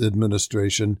Reynolds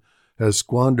administration has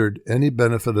squandered any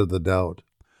benefit of the doubt,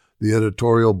 the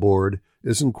editorial board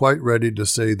isn't quite ready to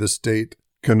say the state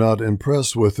cannot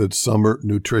impress with its summer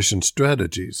nutrition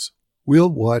strategies.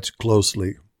 We'll watch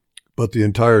closely, but the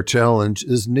entire challenge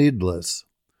is needless.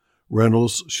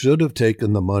 Reynolds should have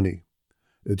taken the money.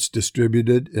 It's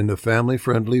distributed in a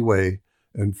family-friendly way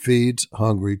and feeds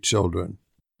hungry children.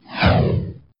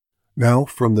 Now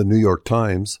from the New York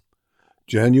Times,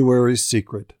 January's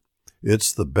secret.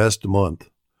 It's the best month.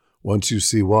 Once you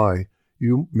see why,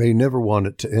 you may never want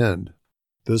it to end.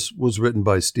 This was written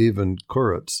by Stephen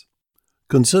Kuritz.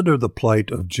 Consider the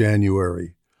plight of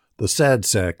January, the sad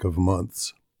sack of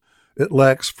months. It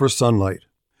lacks for sunlight.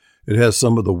 It has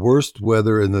some of the worst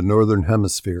weather in the Northern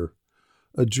Hemisphere,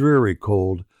 a dreary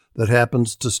cold that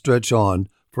happens to stretch on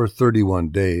for 31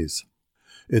 days.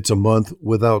 It's a month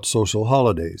without social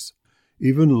holidays.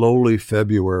 Even lowly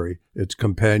February, its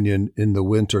companion in the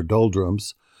winter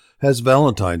doldrums, has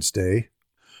Valentine's Day.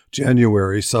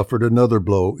 January suffered another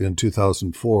blow in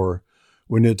 2004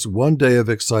 when its one day of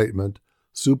excitement,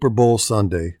 Super Bowl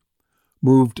Sunday,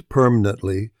 moved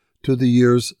permanently to the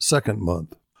year's second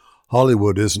month.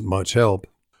 Hollywood isn't much help.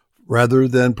 Rather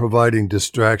than providing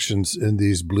distractions in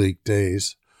these bleak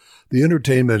days, the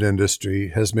entertainment industry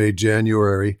has made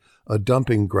January a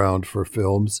dumping ground for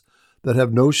films that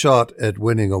have no shot at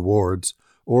winning awards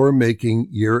or making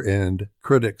year-end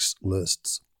critics'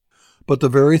 lists. But the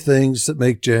very things that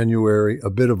make January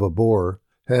a bit of a bore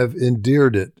have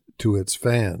endeared it to its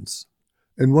fans.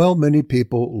 And while many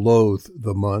people loathe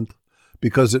the month,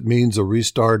 because it means a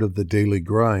restart of the daily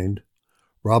grind,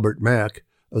 Robert Mack,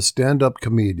 a stand-up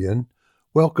comedian,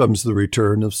 welcomes the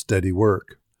return of steady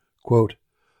work. Quote,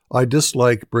 "I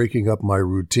dislike breaking up my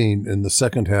routine in the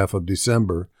second half of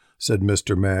December," said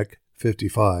Mr. Mack,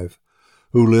 55,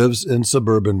 who lives in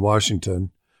suburban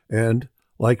Washington and,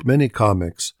 like many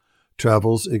comics,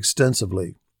 travels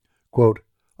extensively. Quote,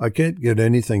 "I can't get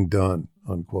anything done,"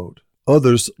 unquote.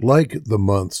 Others like the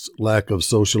month's lack of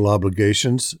social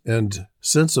obligations and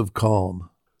sense of calm.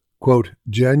 Quote,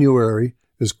 "January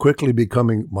is quickly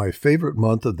becoming my favorite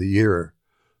month of the year."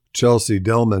 Chelsea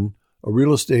Delman, a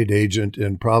real estate agent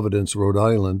in Providence, Rhode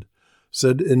Island,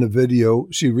 said in a video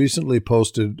she recently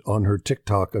posted on her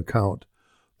TikTok account,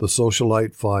 The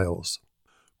Socialite Files.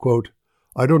 Quote,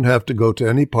 "I don't have to go to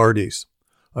any parties.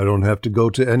 I don't have to go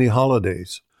to any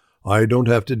holidays. I don't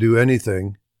have to do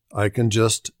anything. I can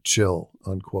just chill,"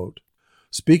 unquote.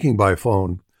 Speaking by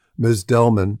phone, Ms.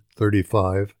 Delman,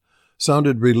 35,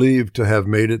 sounded relieved to have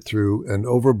made it through an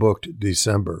overbooked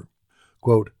December.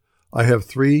 Quote, "I have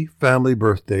 3 family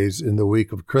birthdays in the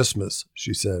week of Christmas,"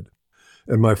 she said,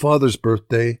 "and my father's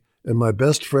birthday and my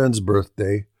best friend's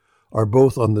birthday are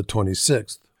both on the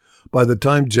 26th. By the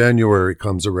time January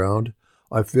comes around,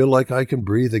 I feel like I can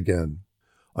breathe again.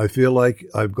 I feel like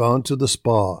I've gone to the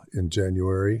spa in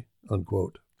January,"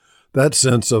 unquote. That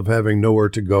sense of having nowhere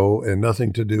to go and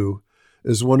nothing to do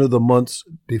is one of the month's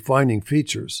defining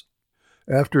features.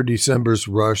 After December's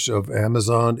rush of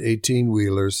Amazon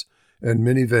 18-wheelers and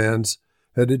minivans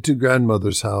headed to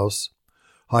grandmother's house,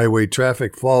 highway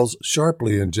traffic falls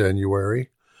sharply in January,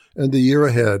 and the year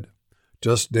ahead,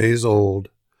 just days old,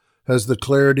 has the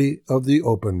clarity of the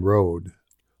open road.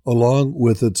 Along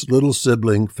with its little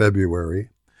sibling February,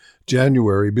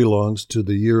 January belongs to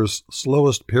the year's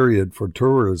slowest period for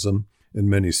tourism in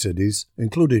many cities,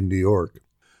 including New York.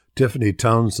 Tiffany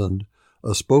Townsend,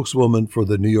 a spokeswoman for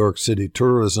the New York City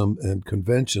Tourism and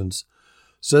Conventions,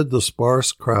 said the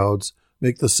sparse crowds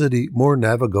make the city more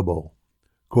navigable.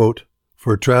 Quote,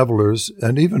 "For travelers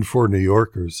and even for New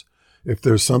Yorkers, if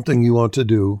there's something you want to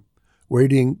do,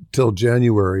 waiting till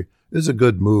January is a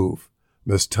good move,"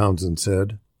 Miss Townsend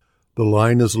said. "The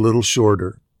line is a little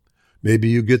shorter. Maybe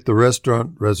you get the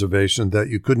restaurant reservation that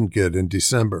you couldn't get in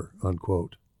December,"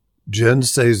 unquote. Jen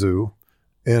Sezu,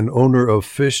 an owner of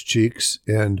Fish Cheeks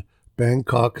and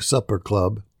Bangkok Supper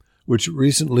Club, which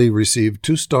recently received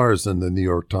 2 stars in the New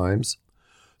York Times,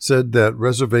 said that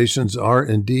reservations are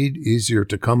indeed easier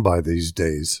to come by these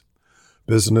days.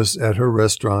 Business at her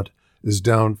restaurant is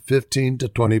down 15 to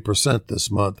 20% this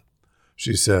month,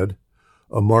 she said,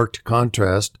 a marked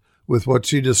contrast with what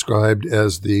she described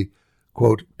as the,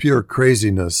 quote, "pure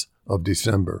craziness of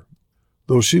December."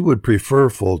 Though she would prefer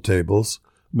full tables,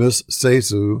 Miss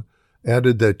Seizu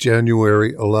added that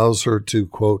January allows her to,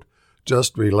 quote,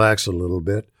 "just relax a little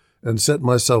bit and set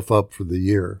myself up for the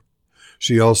year."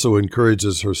 She also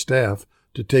encourages her staff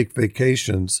to take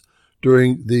vacations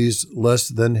during these less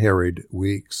than harried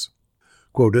weeks.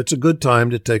 Quote, "It's a good time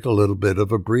to take a little bit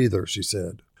of a breather," she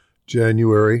said.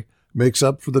 January makes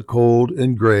up for the cold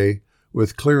and gray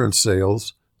with clearance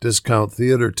sales, discount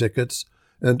theater tickets,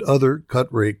 and other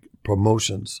cut-rate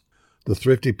promotions. The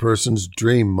thrifty person's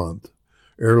dream month.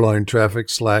 Airline traffic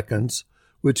slackens,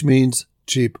 which means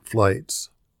cheap flights.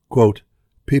 Quote,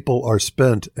 "People are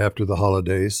spent after the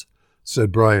holidays,"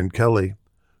 said Brian Kelly,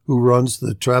 who runs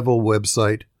the travel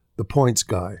website The Points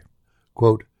Guy.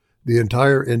 Quote, "The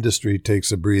entire industry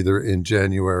takes a breather in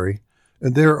January,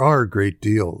 and there are great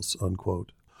deals,"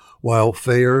 unquote. While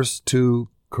fares to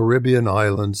Caribbean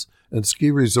islands and ski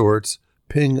resorts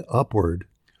ping upward,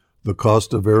 the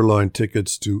cost of airline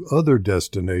tickets to other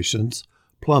destinations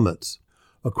plummets.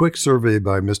 A quick survey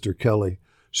by Mr. Kelly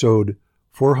showed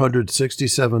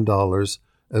 $467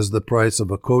 as the price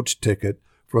of a coach ticket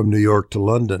from New York to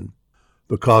London.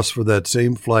 The cost for that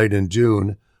same flight in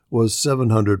June was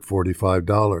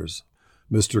 $745.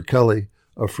 Mr. Kelly,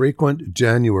 a frequent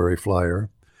January flyer,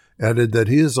 added that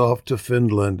he is off to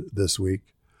Finland this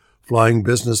week, flying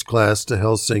business class to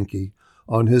Helsinki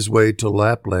on his way to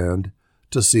Lapland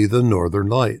to see the Northern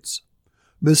Lights.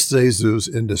 Miss Seizu's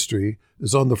industry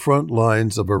is on the front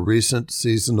lines of a recent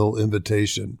seasonal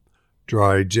invitation,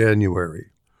 Dry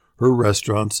January. Her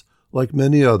restaurants, like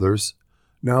many others,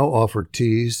 now offer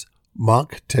teas,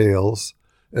 mocktails,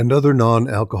 and other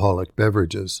non-alcoholic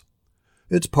beverages.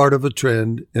 It's part of a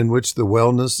trend in which the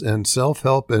wellness and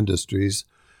self-help industries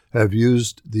have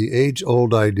used the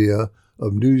age-old idea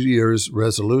of New Year's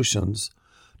resolutions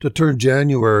to turn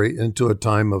January into a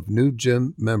time of new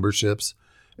gym memberships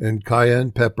and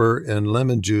cayenne pepper and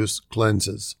lemon juice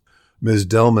cleanses. Ms.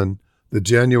 Delman, the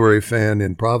January fan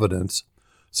in Providence,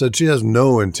 said she has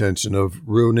no intention of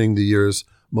ruining the year's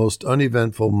most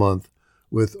uneventful month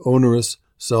with onerous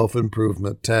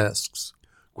self-improvement tasks.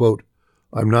 Quote,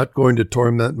 I'm not going to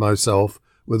torment myself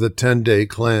with a 10-day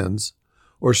cleanse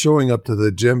or showing up to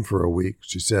the gym for a week,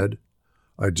 she said.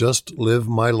 I just live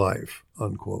my life,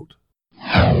 unquote.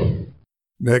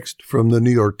 Next, from the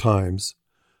New York Times,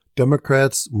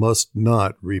 Democrats must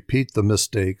not repeat the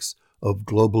mistakes of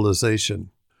globalization.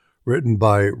 Written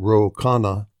by Ro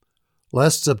Khanna.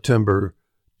 Last September,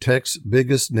 tech's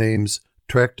biggest names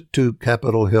trekked to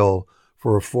Capitol Hill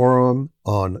for a forum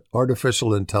on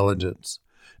artificial intelligence.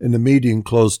 In a meeting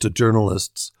closed to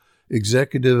journalists,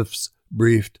 executives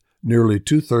briefed nearly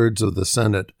two-thirds of the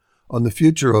Senate on the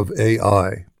future of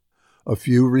AI. A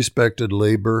few respected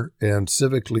labor and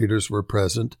civic leaders were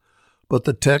present, but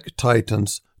the tech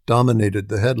titans dominated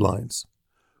the headlines.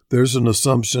 There's an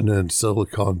assumption in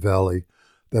Silicon Valley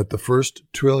that the first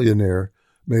trillionaire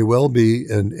may well be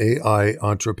an AI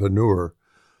entrepreneur,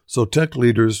 so tech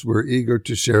leaders were eager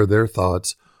to share their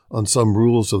thoughts on some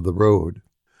rules of the road.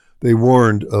 They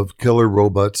warned of killer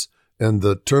robots and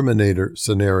the Terminator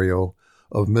scenario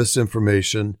of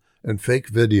misinformation and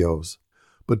fake videos,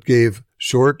 but gave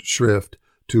short shrift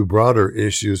to broader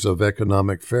issues of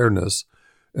economic fairness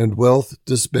and wealth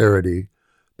disparity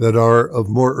that are of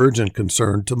more urgent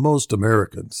concern to most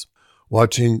Americans.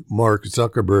 Watching Mark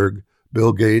Zuckerberg,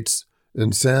 Bill Gates,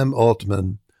 and Sam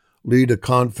Altman lead a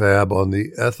confab on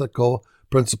the ethical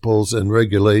principles and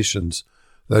regulations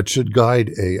that should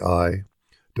guide AI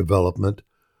development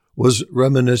was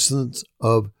reminiscent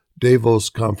of Davos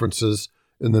conferences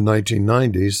in the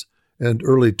 1990s and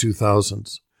early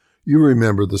 2000s. You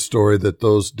remember the story that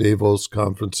those Davos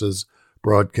conferences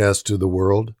broadcast to the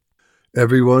world.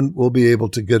 Everyone will be able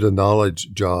to get a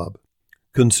knowledge job.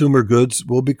 Consumer goods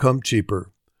will become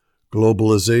cheaper.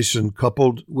 Globalization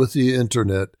coupled with the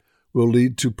internet will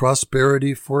lead to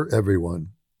prosperity for everyone.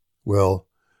 Well,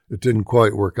 it didn't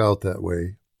quite work out that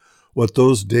way. What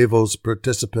those Davos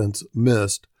participants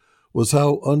missed was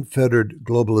how unfettered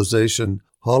globalization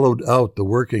hollowed out the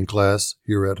working class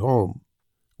here at home.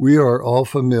 We are all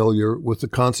familiar with the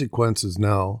consequences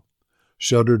now.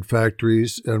 Shuttered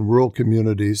factories and rural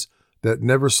communities that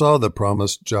never saw the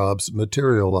promised jobs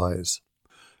materialize.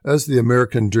 As the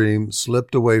American dream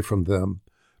slipped away from them,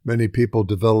 many people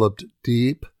developed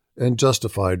deep and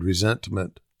justified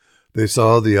resentment. They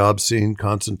saw the obscene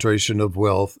concentration of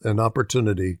wealth and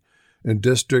opportunity in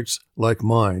districts like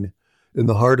mine in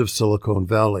the heart of Silicon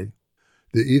Valley.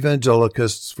 The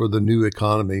evangelicals for the new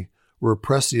economy were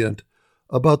prescient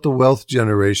about the wealth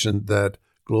generation that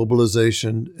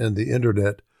globalization and the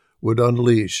internet would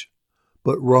unleash,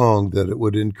 but wrong that it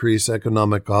would increase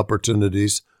economic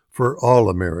opportunities for all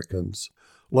Americans.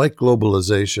 Like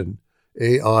globalization,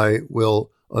 AI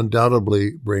will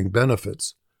undoubtedly bring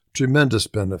benefits, tremendous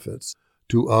benefits,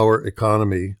 to our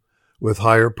economy with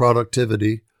higher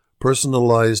productivity,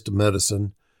 personalized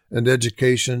medicine, and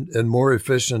education and more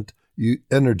efficient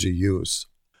energy use.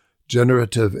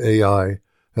 Generative AI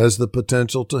has the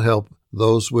potential to help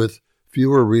those with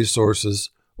fewer resources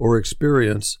or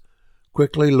experience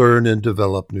quickly learn and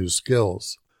develop new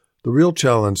skills. The real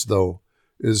challenge, though,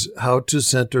 is how to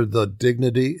center the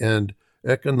dignity and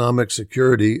economic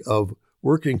security of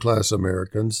working-class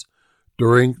Americans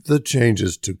during the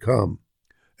changes to come.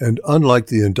 And unlike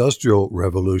the Industrial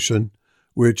Revolution,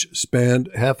 which spanned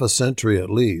half a century at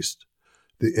least,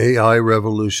 the AI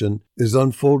revolution is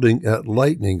unfolding at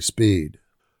lightning speed.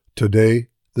 Today,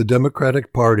 the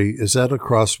Democratic Party is at a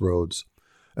crossroads,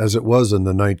 as it was in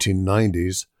the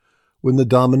 1990s, when the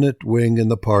dominant wing in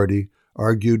the party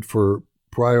argued for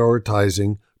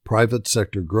prioritizing private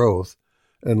sector growth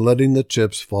and letting the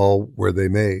chips fall where they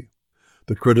may.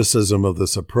 The criticism of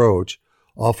this approach,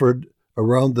 offered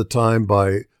around the time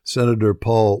by Senator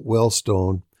Paul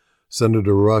Wellstone,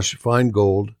 Senator Rush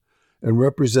Feingold, and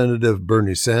Representative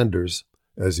Bernie Sanders,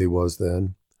 as he was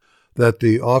then, that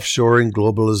the offshoring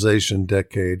globalization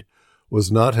decade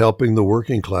was not helping the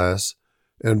working class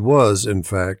and was, in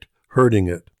fact, hurting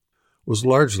it, was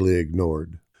largely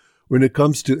ignored. When it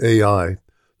comes to AI,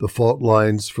 the fault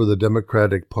lines for the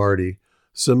Democratic Party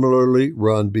similarly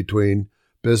run between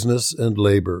business and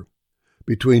labor,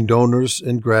 between donors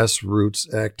and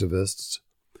grassroots activists,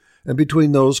 and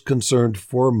between those concerned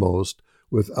foremost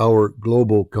with our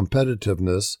global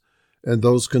competitiveness and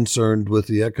those concerned with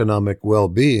the economic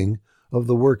well-being of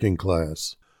the working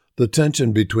class. The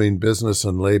tension between business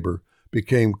and labor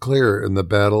became clear in the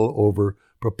battle over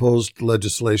proposed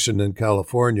legislation in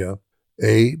California,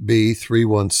 AB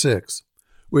 316,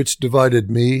 which divided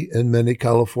me and many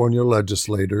California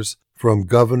legislators from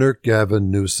Governor Gavin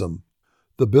Newsom.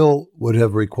 The bill would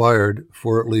have required,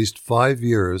 for at least 5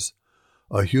 years,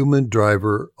 a human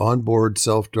driver on board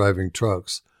self-driving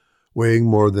trucks weighing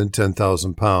more than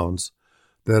 10,000 pounds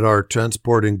that are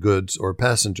transporting goods or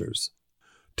passengers.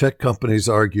 Tech companies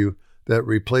argue that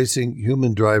replacing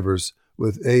human drivers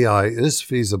with AI is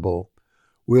feasible,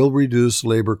 will reduce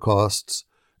labor costs,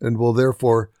 and will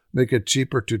therefore make it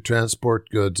cheaper to transport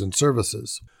goods and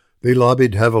services. They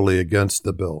lobbied heavily against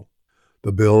the bill.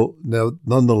 The bill,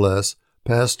 nonetheless,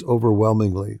 passed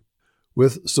overwhelmingly,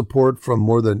 with support from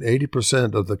more than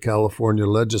 80% of the California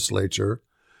legislature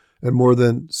and more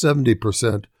than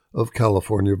 70% of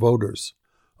California voters.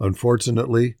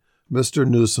 Unfortunately, Mr.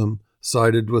 Newsom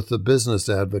sided with the business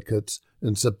advocates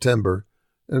in September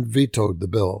and vetoed the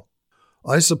bill.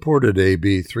 I supported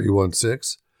AB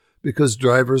 316 because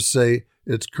drivers say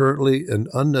it's currently an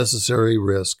unnecessary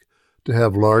risk to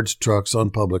have large trucks on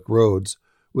public roads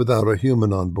without a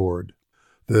human on board.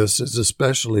 This is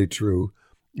especially true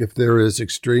if there is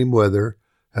extreme weather,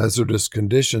 hazardous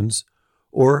conditions,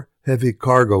 or heavy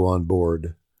cargo on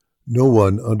board. No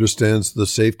one understands the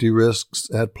safety risks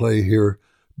at play here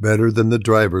better than the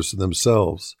drivers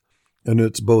themselves, and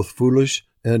it's both foolish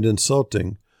and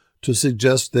insulting to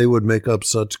suggest they would make up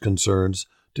such concerns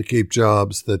to keep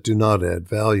jobs that do not add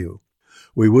value.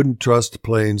 We wouldn't trust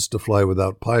planes to fly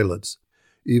without pilots,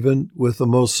 even with the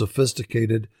most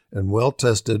sophisticated and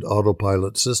well-tested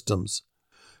autopilot systems.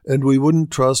 And we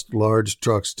wouldn't trust large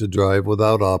trucks to drive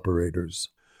without operators.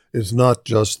 It's not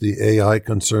just the AI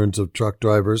concerns of truck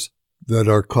drivers that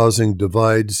are causing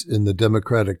divides in the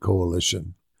Democratic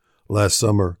coalition. Last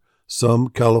summer, some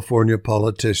California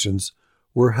politicians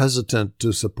were hesitant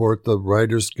to support the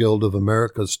Writers Guild of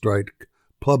America strike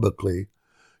publicly,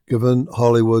 given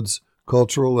Hollywood's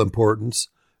cultural importance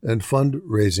and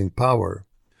fundraising power.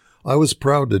 I was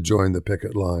proud to join the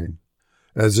picket line.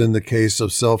 As in the case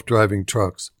of self-driving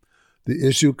trucks, the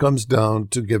issue comes down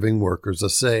to giving workers a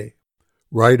say.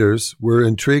 Writers were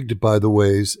intrigued by the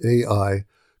ways AI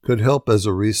could help as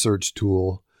a research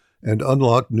tool and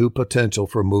unlock new potential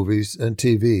for movies and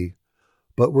TV,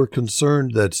 but were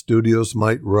concerned that studios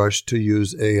might rush to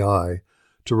use AI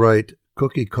to write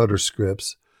cookie-cutter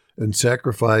scripts and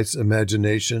sacrifice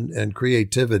imagination and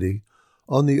creativity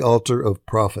on the altar of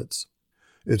profits.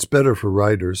 It's better for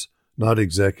writers, not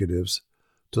executives,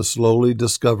 to slowly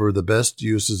discover the best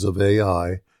uses of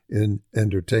AI in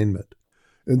entertainment.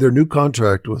 In their new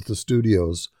contract with the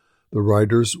studios, the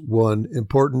writers won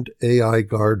important AI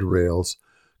guardrails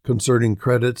concerning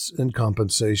credits and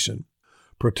compensation,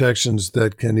 protections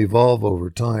that can evolve over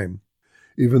time.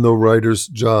 Even though writers'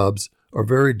 jobs are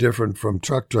very different from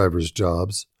truck drivers'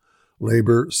 jobs,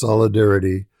 labor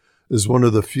solidarity is one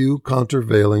of the few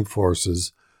countervailing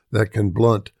forces that can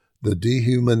blunt the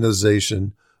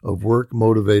dehumanization of work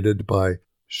motivated by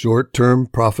short-term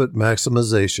profit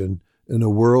maximization in a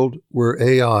world where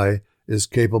AI is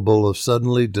capable of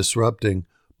suddenly disrupting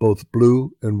both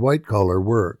blue and white-collar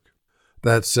work.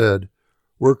 That said,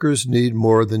 workers need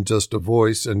more than just a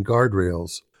voice and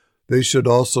guardrails. They should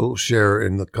also share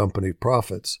in the company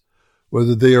profits,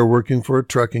 whether they are working for a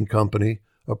trucking company,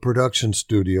 a production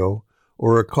studio,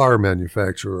 or a car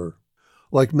manufacturer.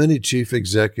 Like many chief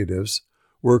executives,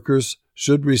 workers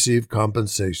should receive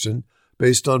compensation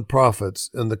based on profits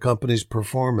and the company's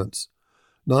performance,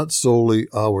 not solely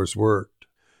hours worked.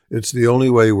 It's the only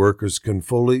way workers can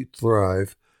fully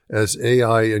thrive as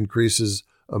AI increases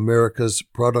America's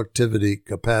productivity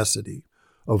capacity.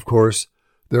 Of course,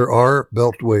 there are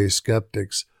beltway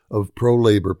skeptics of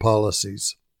pro-labor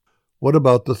policies. What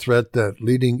about the threat that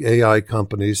leading AI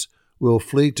companies will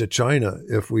flee to China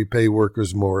if we pay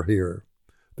workers more here?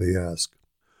 They ask.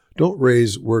 Don't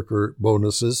raise worker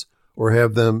bonuses or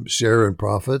have them share in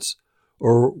profits,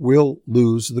 or we'll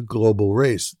lose the global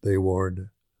race, they warned.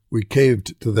 We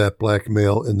caved to that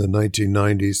blackmail in the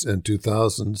 1990s and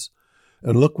 2000s,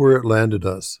 and look where it landed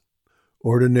us.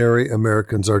 Ordinary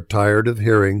Americans are tired of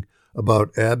hearing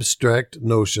about abstract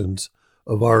notions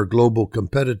of our global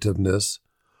competitiveness,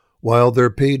 while their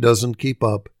pay doesn't keep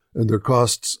up and their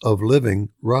costs of living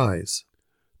rise.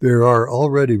 There are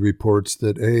already reports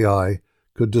that AI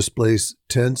could displace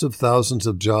tens of thousands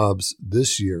of jobs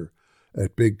this year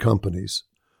at big companies,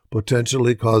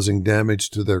 potentially causing damage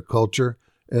to their culture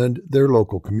and their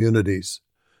local communities,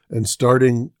 and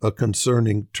starting a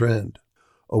concerning trend.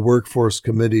 A workforce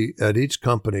committee at each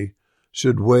company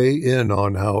should weigh in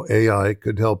on how AI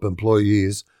could help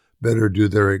employees better do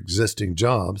their existing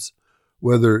jobs,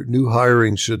 whether new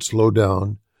hiring should slow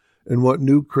down, and what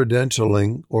new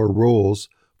credentialing or roles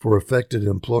for affected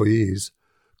employees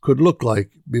could look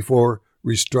like before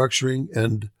restructuring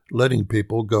and letting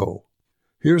people go.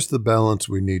 Here's the balance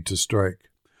we need to strike.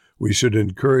 We should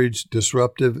encourage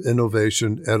disruptive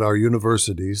innovation at our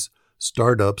universities,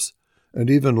 startups, and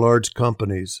even large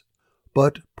companies,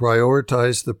 but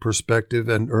prioritize the perspective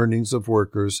and earnings of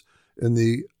workers in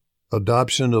the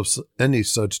adoption of any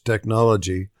such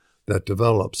technology that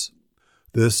develops.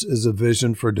 This is a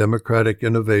vision for democratic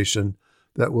innovation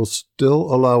that will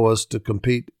still allow us to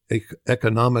compete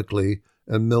economically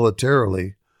and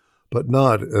militarily, but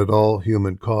not at all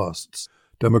human costs.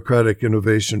 Democratic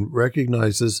innovation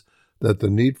recognizes that the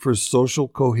need for social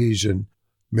cohesion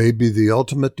may be the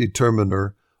ultimate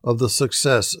determiner of the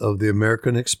success of the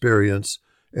American experience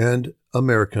and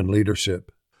American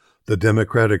leadership. The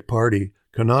Democratic Party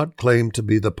cannot claim to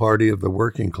be the party of the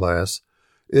working class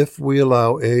if we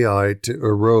allow AI to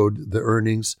erode the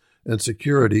earnings and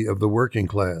security of the working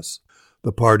class.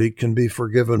 The party can be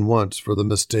forgiven once for the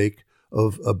mistake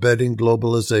of abetting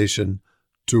globalization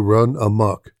to run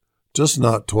amok, just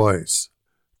not twice.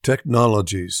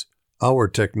 Technologies, our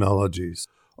technologies,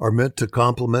 are meant to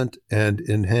complement and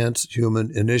enhance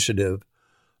human initiative,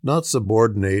 not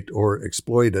subordinate or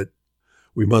exploit it.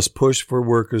 We must push for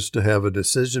workers to have a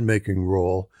decision-making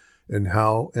role in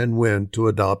how and when to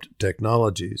adopt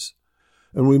technologies,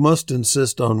 and we must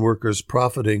insist on workers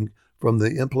profiting from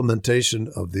the implementation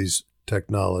of these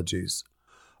technologies.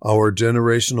 Our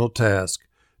generational task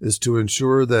is to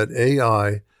ensure that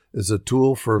AI is a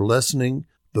tool for lessening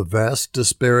the vast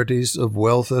disparities of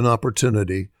wealth and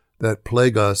opportunity that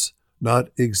plague us, not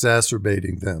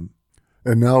exacerbating them.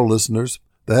 And now, listeners,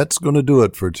 that's going to do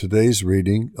it for today's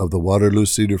reading of the Waterloo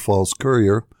Cedar Falls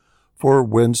Courier for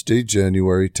Wednesday,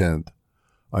 January 10th.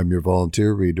 I'm your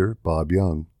volunteer reader, Bob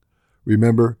Young.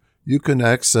 Remember, you can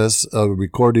access a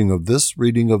recording of this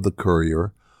reading of the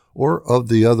Courier or of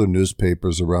the other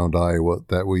newspapers around Iowa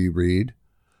that we read.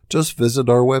 Just visit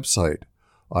our website,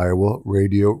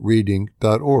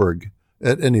 iowaradioreading.org,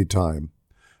 at any time.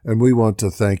 And we want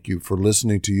to thank you for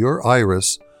listening to your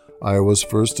IRIS, Iowa's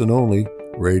first and only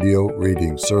radio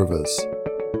reading service.